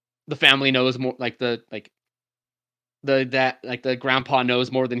the family knows more, like the grandpa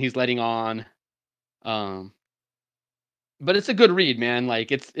knows more than he's letting on. Um, but it's a good read, man.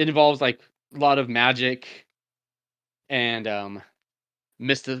 Like it involves like a lot of magic and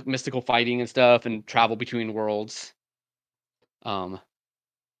mystical fighting and stuff and travel between worlds. Um,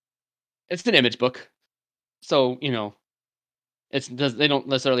 it's an image book, so you know they don't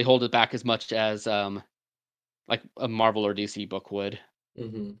necessarily hold it back as much as like a Marvel or DC book would.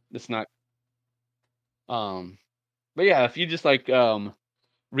 Mm-hmm. It's not um but yeah, if you just like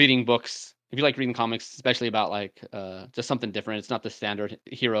reading books, if you like reading comics, especially about like just something different, it's not the standard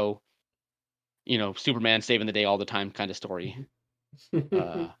hero, you know, Superman saving the day all the time kind of story.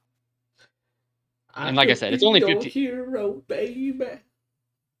 Uh I and like I could said, be it's only your 50. hero, baby.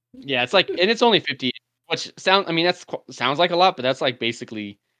 Yeah, it's like and it's only 50, which I mean sounds like a lot, but that's like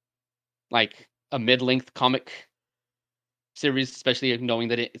basically like a mid-length comic series, especially knowing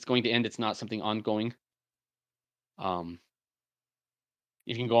that it's going to end, it's not something ongoing. Um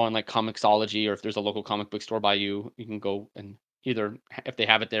you can go on like Comixology, or if there's a local comic book store by you, you can go and either if they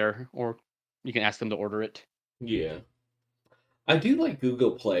have it there, or you can ask them to order it. Yeah. I do like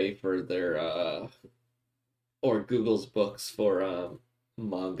Google Play for their or Google's books for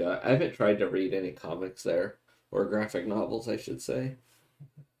manga. I haven't tried to read any comics there or graphic novels, I should say.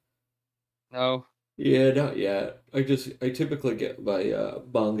 No. Yeah, not yet. I typically get my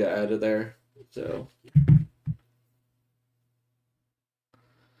manga out of there. So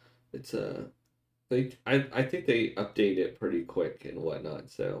It's I think they update it pretty quick and whatnot,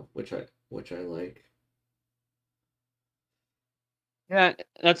 so which I like. Yeah,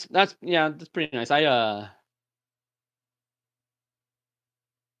 that's pretty nice. I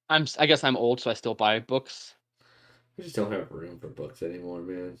guess I'm old, so I still buy books. I just don't have room for books anymore,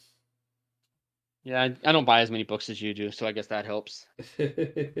 man. Yeah, I don't buy as many books as you do, so I guess that helps.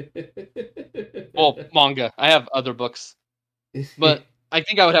 Well, manga. I have other books, but I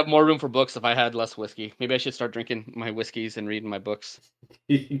think I would have more room for books if I had less whiskey. Maybe I should start drinking my whiskeys and reading my books.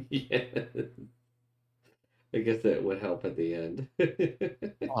 Yeah. I guess that would help at the end.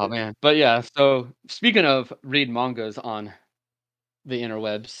 Oh man, but yeah. So speaking of read mangas on the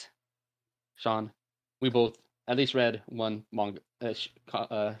interwebs, Sean, we both at least read one manga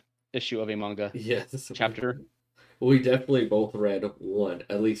issue of a manga Yes, chapter. we definitely both read one,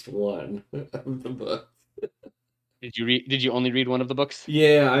 at least one of the books. Did you only read one of the books?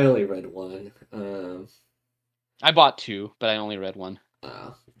 Yeah, I only read one. I bought two, but I only read one.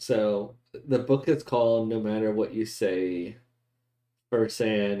 So the book is called No Matter What You Say,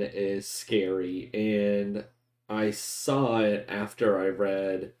 Fursan is Scary, and I saw it after I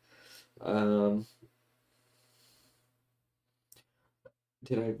read. Um,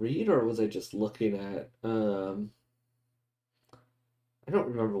 did I read or was I just looking at? I don't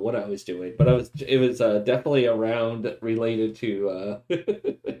remember what I was doing, but it was definitely around related to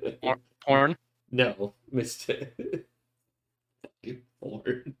Porn. no, Mr.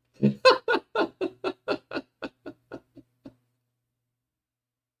 Porn.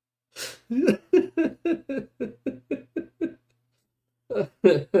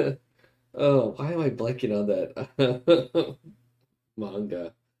 Oh, why am I blanking on that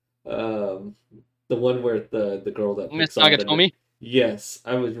manga? Um, the one where the girl that Miss picks on the Nagatomi. yes,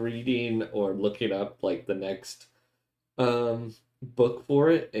 I was reading or looking up like the next book for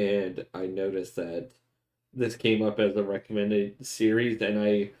it, and I noticed that this came up as a recommended series, and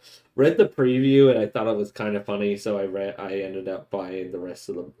I read the preview and I thought it was kind of funny, so I ended up buying the rest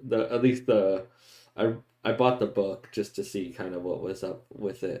of the at least the I I bought the book just to see kind of what was up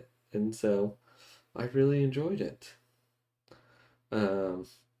with it, and so I really enjoyed it. Um,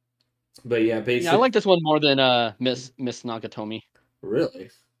 but yeah, Yeah, I basic like this one more than Miss Nagatomi. really.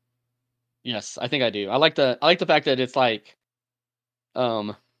 Yes, I think I do. I like the fact that it's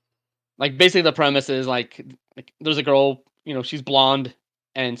um like basically the premise is like there's a girl, she's blonde,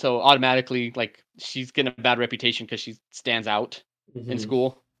 and so automatically like she's getting a bad reputation because she stands out in Hmm.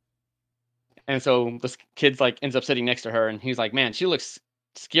 school. And so this kid's like ends up sitting next to her and he's like, "Man, she looks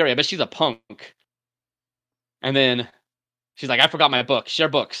scary. I bet she's a punk." And then she's like, "I forgot my book. Share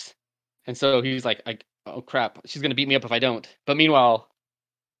books." And so he's like, "Oh crap, she's gonna beat me up if I don't." But meanwhile,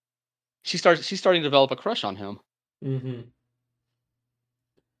 she's starting to develop a crush on him. Hmm.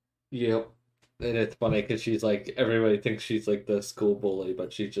 Yep. And it's funny because she's like everybody thinks she's like the school bully,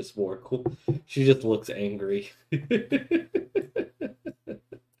 but she's just more cool. She just looks angry.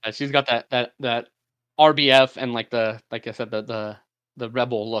 She's got that RBF and like I said the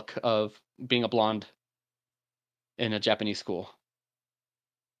rebel look of being a blonde in a Japanese school.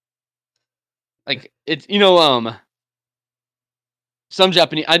 Like it's some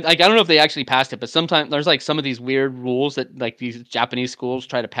Japanese I don't know if they actually passed it, but sometimes there's like some of these weird rules that like these Japanese schools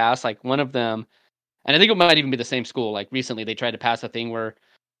try to pass. Like one of them, and I think it might even be the same school. Like recently, they tried to pass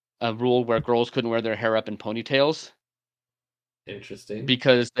a rule where girls couldn't wear their hair up in ponytails Interesting.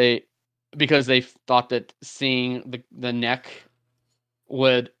 because they thought that seeing the neck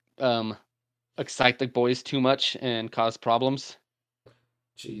would excite the boys too much and cause problems.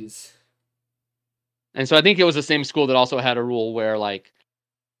 Jeez. And so I think it was the same school that also had a rule where like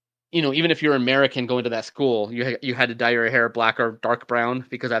even if you're American going to that school, you had to dye your hair black or dark brown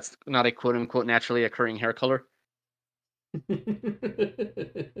because that's not a quote unquote naturally occurring hair color.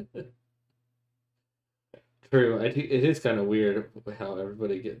 True. I think it is kind of weird how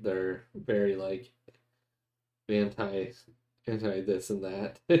everybody get their very like anti anti this and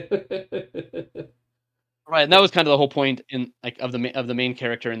that. Right, and that was kind of the whole point in like of the main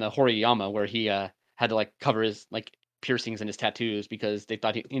character in the Horiyama where he had to like cover his like piercings and his tattoos because they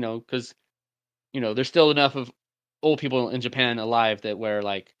thought because there's still enough of old people in Japan alive that where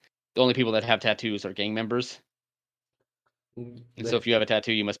like the only people that have tattoos are gang members. And so if you have a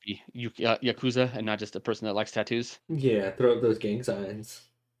tattoo, you must be yakuza and not just a person that likes tattoos. Yeah, throw up those gang signs.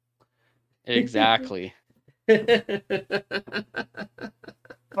 Exactly.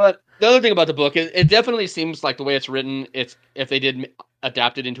 But the other thing about the book is it definitely seems like the way it's written, it's if they did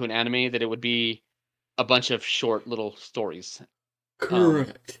adapt it into an anime, that it would be a bunch of short little stories.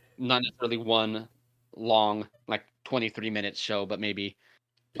 Correct. Not necessarily one long, like 23 minutes show, but maybe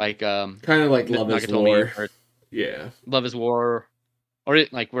like kind of like Love is Nagatomi, War. Yeah, Love is War, or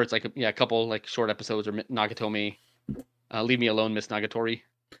like where it's like a couple like short episodes, or Nagatomi, Leave Me Alone, Miss Nagatori.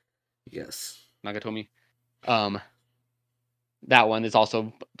 Yes, Nagatomi. That one is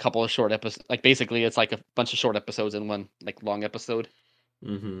also a couple of short episodes. Like basically, it's like a bunch of short episodes in one like long episode.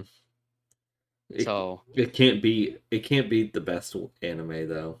 Mm-hmm. So it can't be the best anime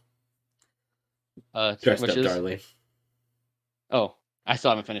though. Dressed which Up is Darling. Oh, I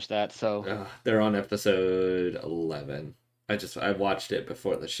still haven't finished that. So they're on episode 11. I watched it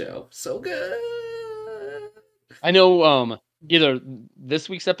before the show. So good. I know either this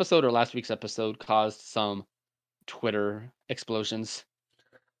week's episode or last week's episode caused some Twitter explosions.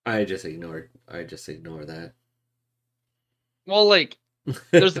 I just ignore that. Well, like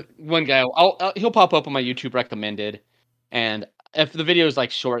there's one guy he'll pop up on my YouTube recommended, and if the video is like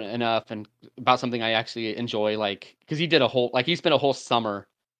short enough and about something I actually enjoy, like because he spent a whole summer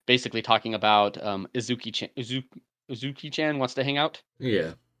basically talking about Uzuki-chan wants to hang out.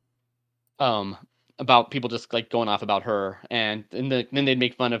 Yeah. About people just like going off about her, and then they'd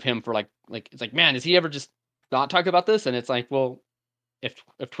make fun of him for like it's like, man, is he ever just not talk about this? And it's like, well, if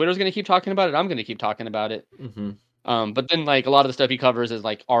Twitter's gonna keep talking about it, I'm gonna keep talking about it. Mm-hmm. But then like a lot of the stuff he covers is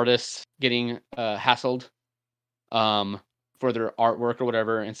like artists getting hassled for their artwork or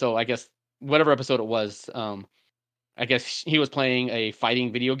whatever. And so I guess whatever episode it was, I guess he was playing a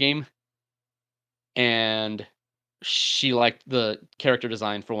fighting video game, and she liked the character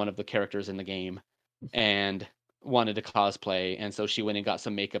design for one of the characters in the game and wanted to cosplay, and so she went and got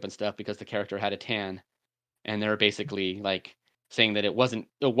some makeup and stuff because the character had a tan, and they're basically like saying that it wasn't,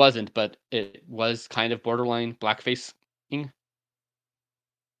 but it was kind of borderline blackfacing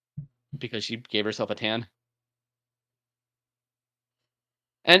because she gave herself a tan.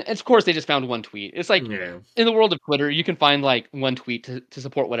 And of course, they just found one tweet. It's like in the world of Twitter, you can find like one tweet to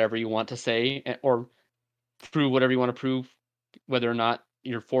support whatever you want to say or prove whatever you want to prove, whether or not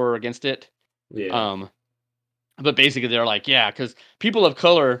you're for or against it. Yeah. But basically, they're like, yeah, because people of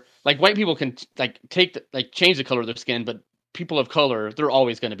color, like white people, can like change the color of their skin, but people of color, they're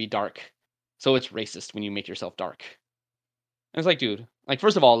always going to be dark. So it's racist when you make yourself dark. And it's like, dude, like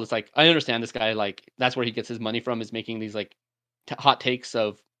first of all, it's like I understand this guy, like that's where he gets his money from, is making these like hot takes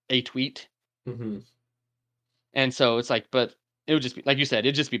of a tweet. Mm-hmm. And so it's like, but it would just be like you said,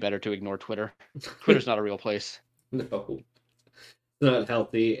 it'd just be better to ignore Twitter. Twitter's not a real place. No, it's not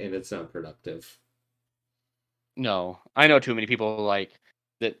healthy and it's not productive. No, I know too many people like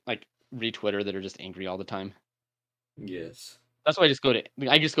that, like read Twitter that are just angry all the time. Yes, that's why I just go to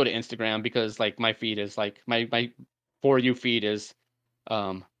Instagram, because like my feed is like my For You feed is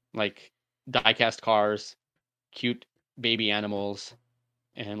like diecast cars, cute baby animals,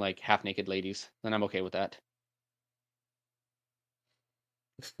 and like half naked ladies, and I'm okay with that.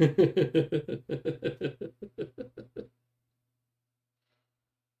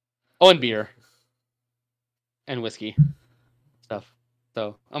 Oh, and beer and whiskey stuff.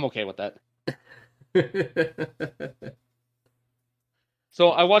 So I'm okay with that. So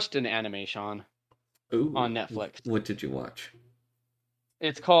I watched an anime, Sean, on Netflix. What did you watch?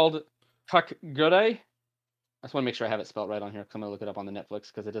 It's called Kakegurui. I just want to make sure I have it spelled right on here, because I'm going to look it up on the Netflix,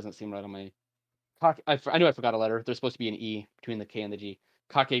 because it doesn't seem right on my... I knew I forgot a letter. There's supposed to be an E between the K and the G.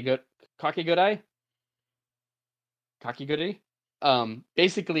 Kakegurui?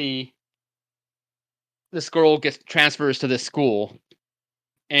 Basically, this girl transfers to this school,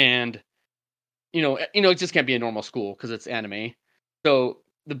 and it just can't be a normal school because it's anime. So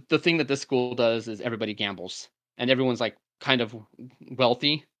the thing that this school does is everybody gambles, and everyone's like kind of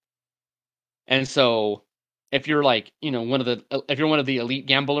wealthy. And so if you're like, if you're one of the elite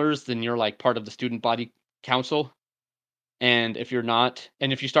gamblers, then you're like part of the student body council. And if you're not,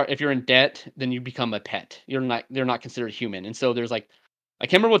 and if you're in debt, then you become a pet. They're not considered human. And so there's like, I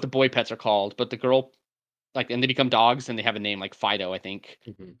can't remember what the boy pets are called, but the girl, and they become dogs, and they have a name like Fido, I think.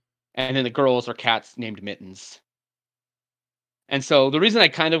 Mm-hmm. And then the girls are cats named Mittens. And so the reason I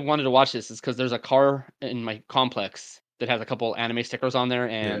kind of wanted to watch this is because there's a car in my complex that has a couple anime stickers on there,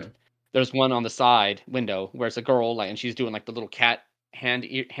 and there's one on the side window where it's a girl, and she's doing like the little cat hand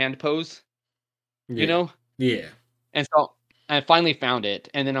pose, Yeah. And so I finally found it,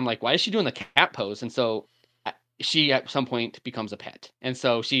 and then I'm like, why is she doing the cat pose? And so she at some point becomes a pet, and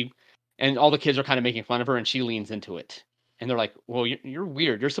so and all the kids are kind of making fun of her, and she leans into it, and they're like, well, you're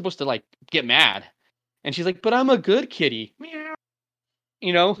weird. You're supposed to like get mad, and she's like, but I'm a good kitty.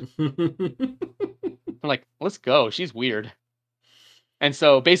 Meow. I'm like, let's go. She's weird. And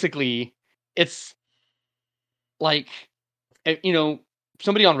so basically it's like,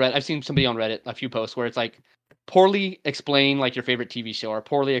 somebody on Reddit, I've seen somebody on Reddit, a few posts where it's like, poorly explain like your favorite TV show or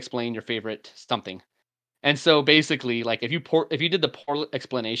poorly explain your favorite something. And so basically, like if you did the poor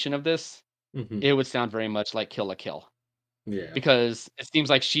explanation of this, it would sound very much like Kill la Kill. Yeah. Because it seems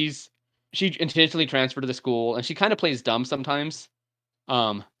like she intentionally transferred to the school and she kind of plays dumb sometimes.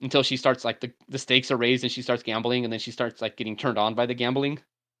 Until she starts like the stakes are raised and she starts gambling and then she starts like getting turned on by the gambling.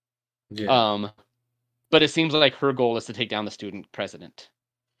 Yeah. But it seems like her goal is to take down the student president.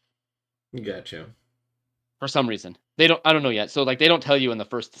 Gotcha. For some reason. I don't know yet. So like they don't tell you in the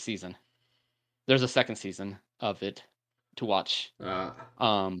first season. There's a second season of it to watch. But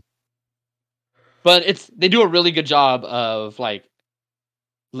they do a really good job of like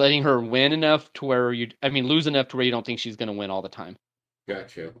letting her win enough to where lose enough to where you don't think she's going to win all the time.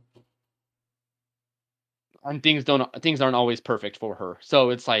 Gotcha. And things aren't always perfect for her. So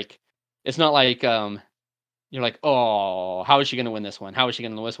it's like, it's not like, you're like, oh, how is she going to win this one? How is she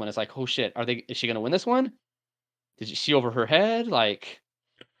going to win this one? It's like, oh shit, is she going to win this one? Did you see over her head? Like,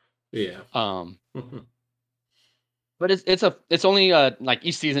 yeah. But it's only like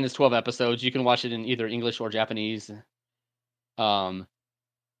each season is 12 episodes. You can watch it in either English or Japanese. I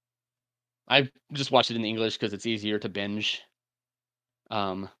just watch it in English because it's easier to binge.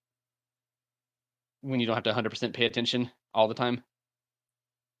 When you don't have to 100% pay attention all the time.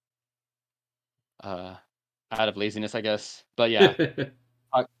 Out of laziness, I guess. But yeah,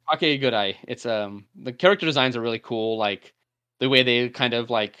 Kakegurui. It's the character designs are really cool. Like the way they kind of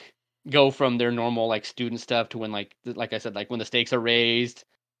like go from their normal like student stuff to when like I said, like when the stakes are raised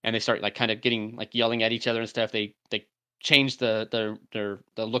and they start like kind of getting like yelling at each other and stuff. They change the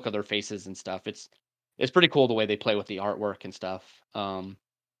look of their faces and stuff. It's pretty cool the way they play with the artwork and stuff.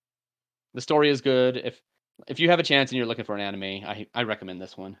 The story is good. If you have a chance and you're looking for an anime, I recommend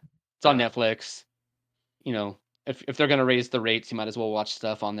this one. It's on Netflix. You know, if they're gonna raise the rates, you might as well watch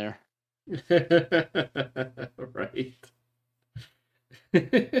stuff on there. Right. And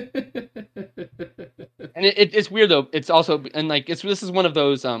it's weird though. It's also and like this is one of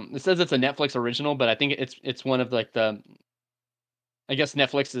those. It says it's a Netflix original, but I think it's one of like the. I guess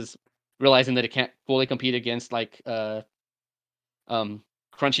Netflix is realizing that it can't fully compete against like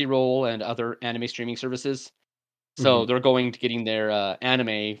Crunchyroll and other anime streaming services. So they're going to getting their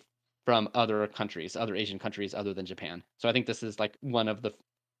anime from other countries, other Asian countries other than Japan. So I think this is like one of the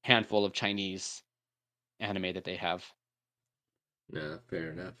handful of Chinese anime that they have. No, fair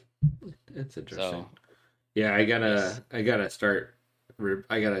enough. It's interesting. So, yeah, I gotta start.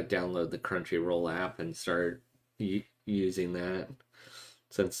 I gotta download the Crunchyroll app and start using that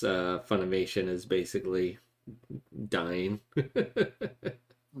since Funimation is basically dying.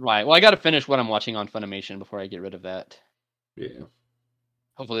 Right. Well, I got to finish what I'm watching on Funimation before I get rid of that. Yeah.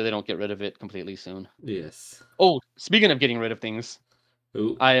 Hopefully they don't get rid of it completely soon. Yes. Oh, speaking of getting rid of things,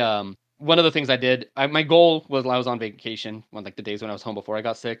 Ooh. One of the things I did, my goal was while I was on vacation, like the days when I was home before I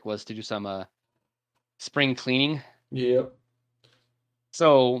got sick, was to do some spring cleaning. Yep.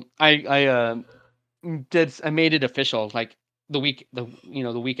 So I made it official, like the week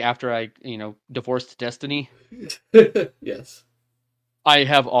after I divorced Destiny. Yes. I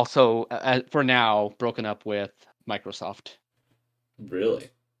have also for now broken up with Microsoft. Really?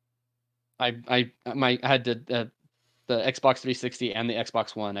 I had the Xbox 360 and the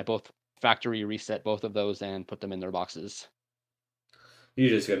Xbox One. I both factory reset both of those and put them in their boxes. You're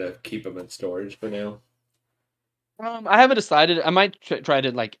just gonna keep them in storage for now? I haven't decided. I might try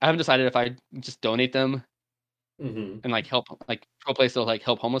to I haven't decided if I just donate them and like help like go place to like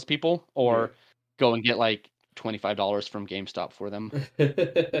help homeless people or go and get like $25 from GameStop for them.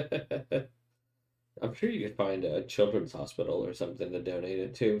 I'm sure you could find a children's hospital or something to donate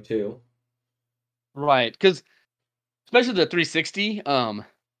it to too. Right, because especially the 360,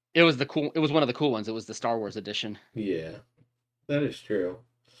 it was one of the cool ones. It was the Star Wars edition. Yeah, that is true.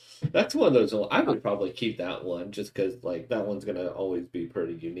 That's one of those. I would probably keep that one just because, like, that one's gonna always be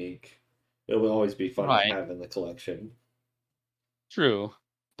pretty unique. It will always be fun to have in the collection. True,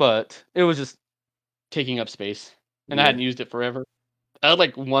 but it was just taking up space, and I hadn't used it forever. I had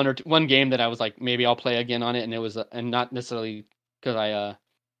like one game that I was like, maybe I'll play again on it, and it was, and not necessarily because I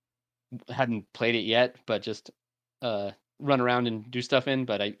hadn't played it yet, but just run around and do stuff in.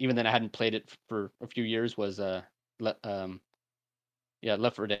 But even then, I hadn't played it for a few years. Was Left 4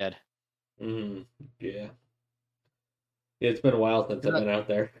 Dead. Yeah. It's been a while since I've been out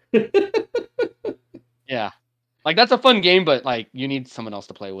there. Yeah. Like, that's a fun game, but, like, you need someone else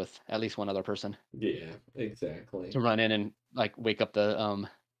to play with. At least one other person. Yeah, exactly. To run in and, like, wake up the,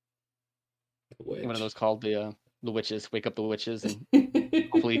 Witch. what are those called? The witches. Wake up the witches and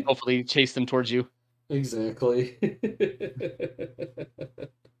hopefully chase them towards you. Exactly.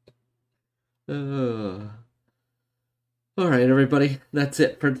 All right, everybody. That's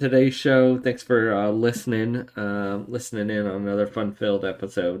it for today's show. Thanks for listening in on another fun-filled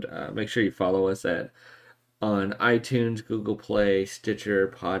episode. Make sure you follow us on iTunes, Google Play, Stitcher,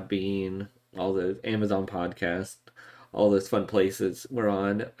 Podbean, all the Amazon Podcast, all those fun places. We're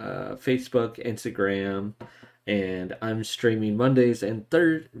on Facebook, Instagram, and I'm streaming Mondays and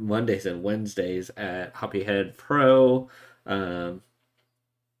Wednesdays at Hoppyhead Pro.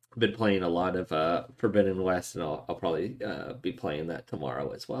 Been playing a lot of Forbidden West, and I'll probably be playing that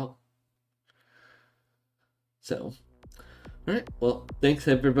tomorrow as well. So, all right. Well, thanks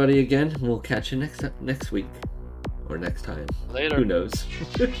everybody again. We'll catch you next week or next time. Later. Who knows?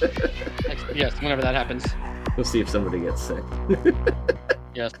 Yes, whenever that happens. We'll see if somebody gets sick.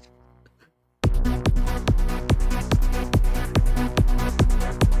 Yes.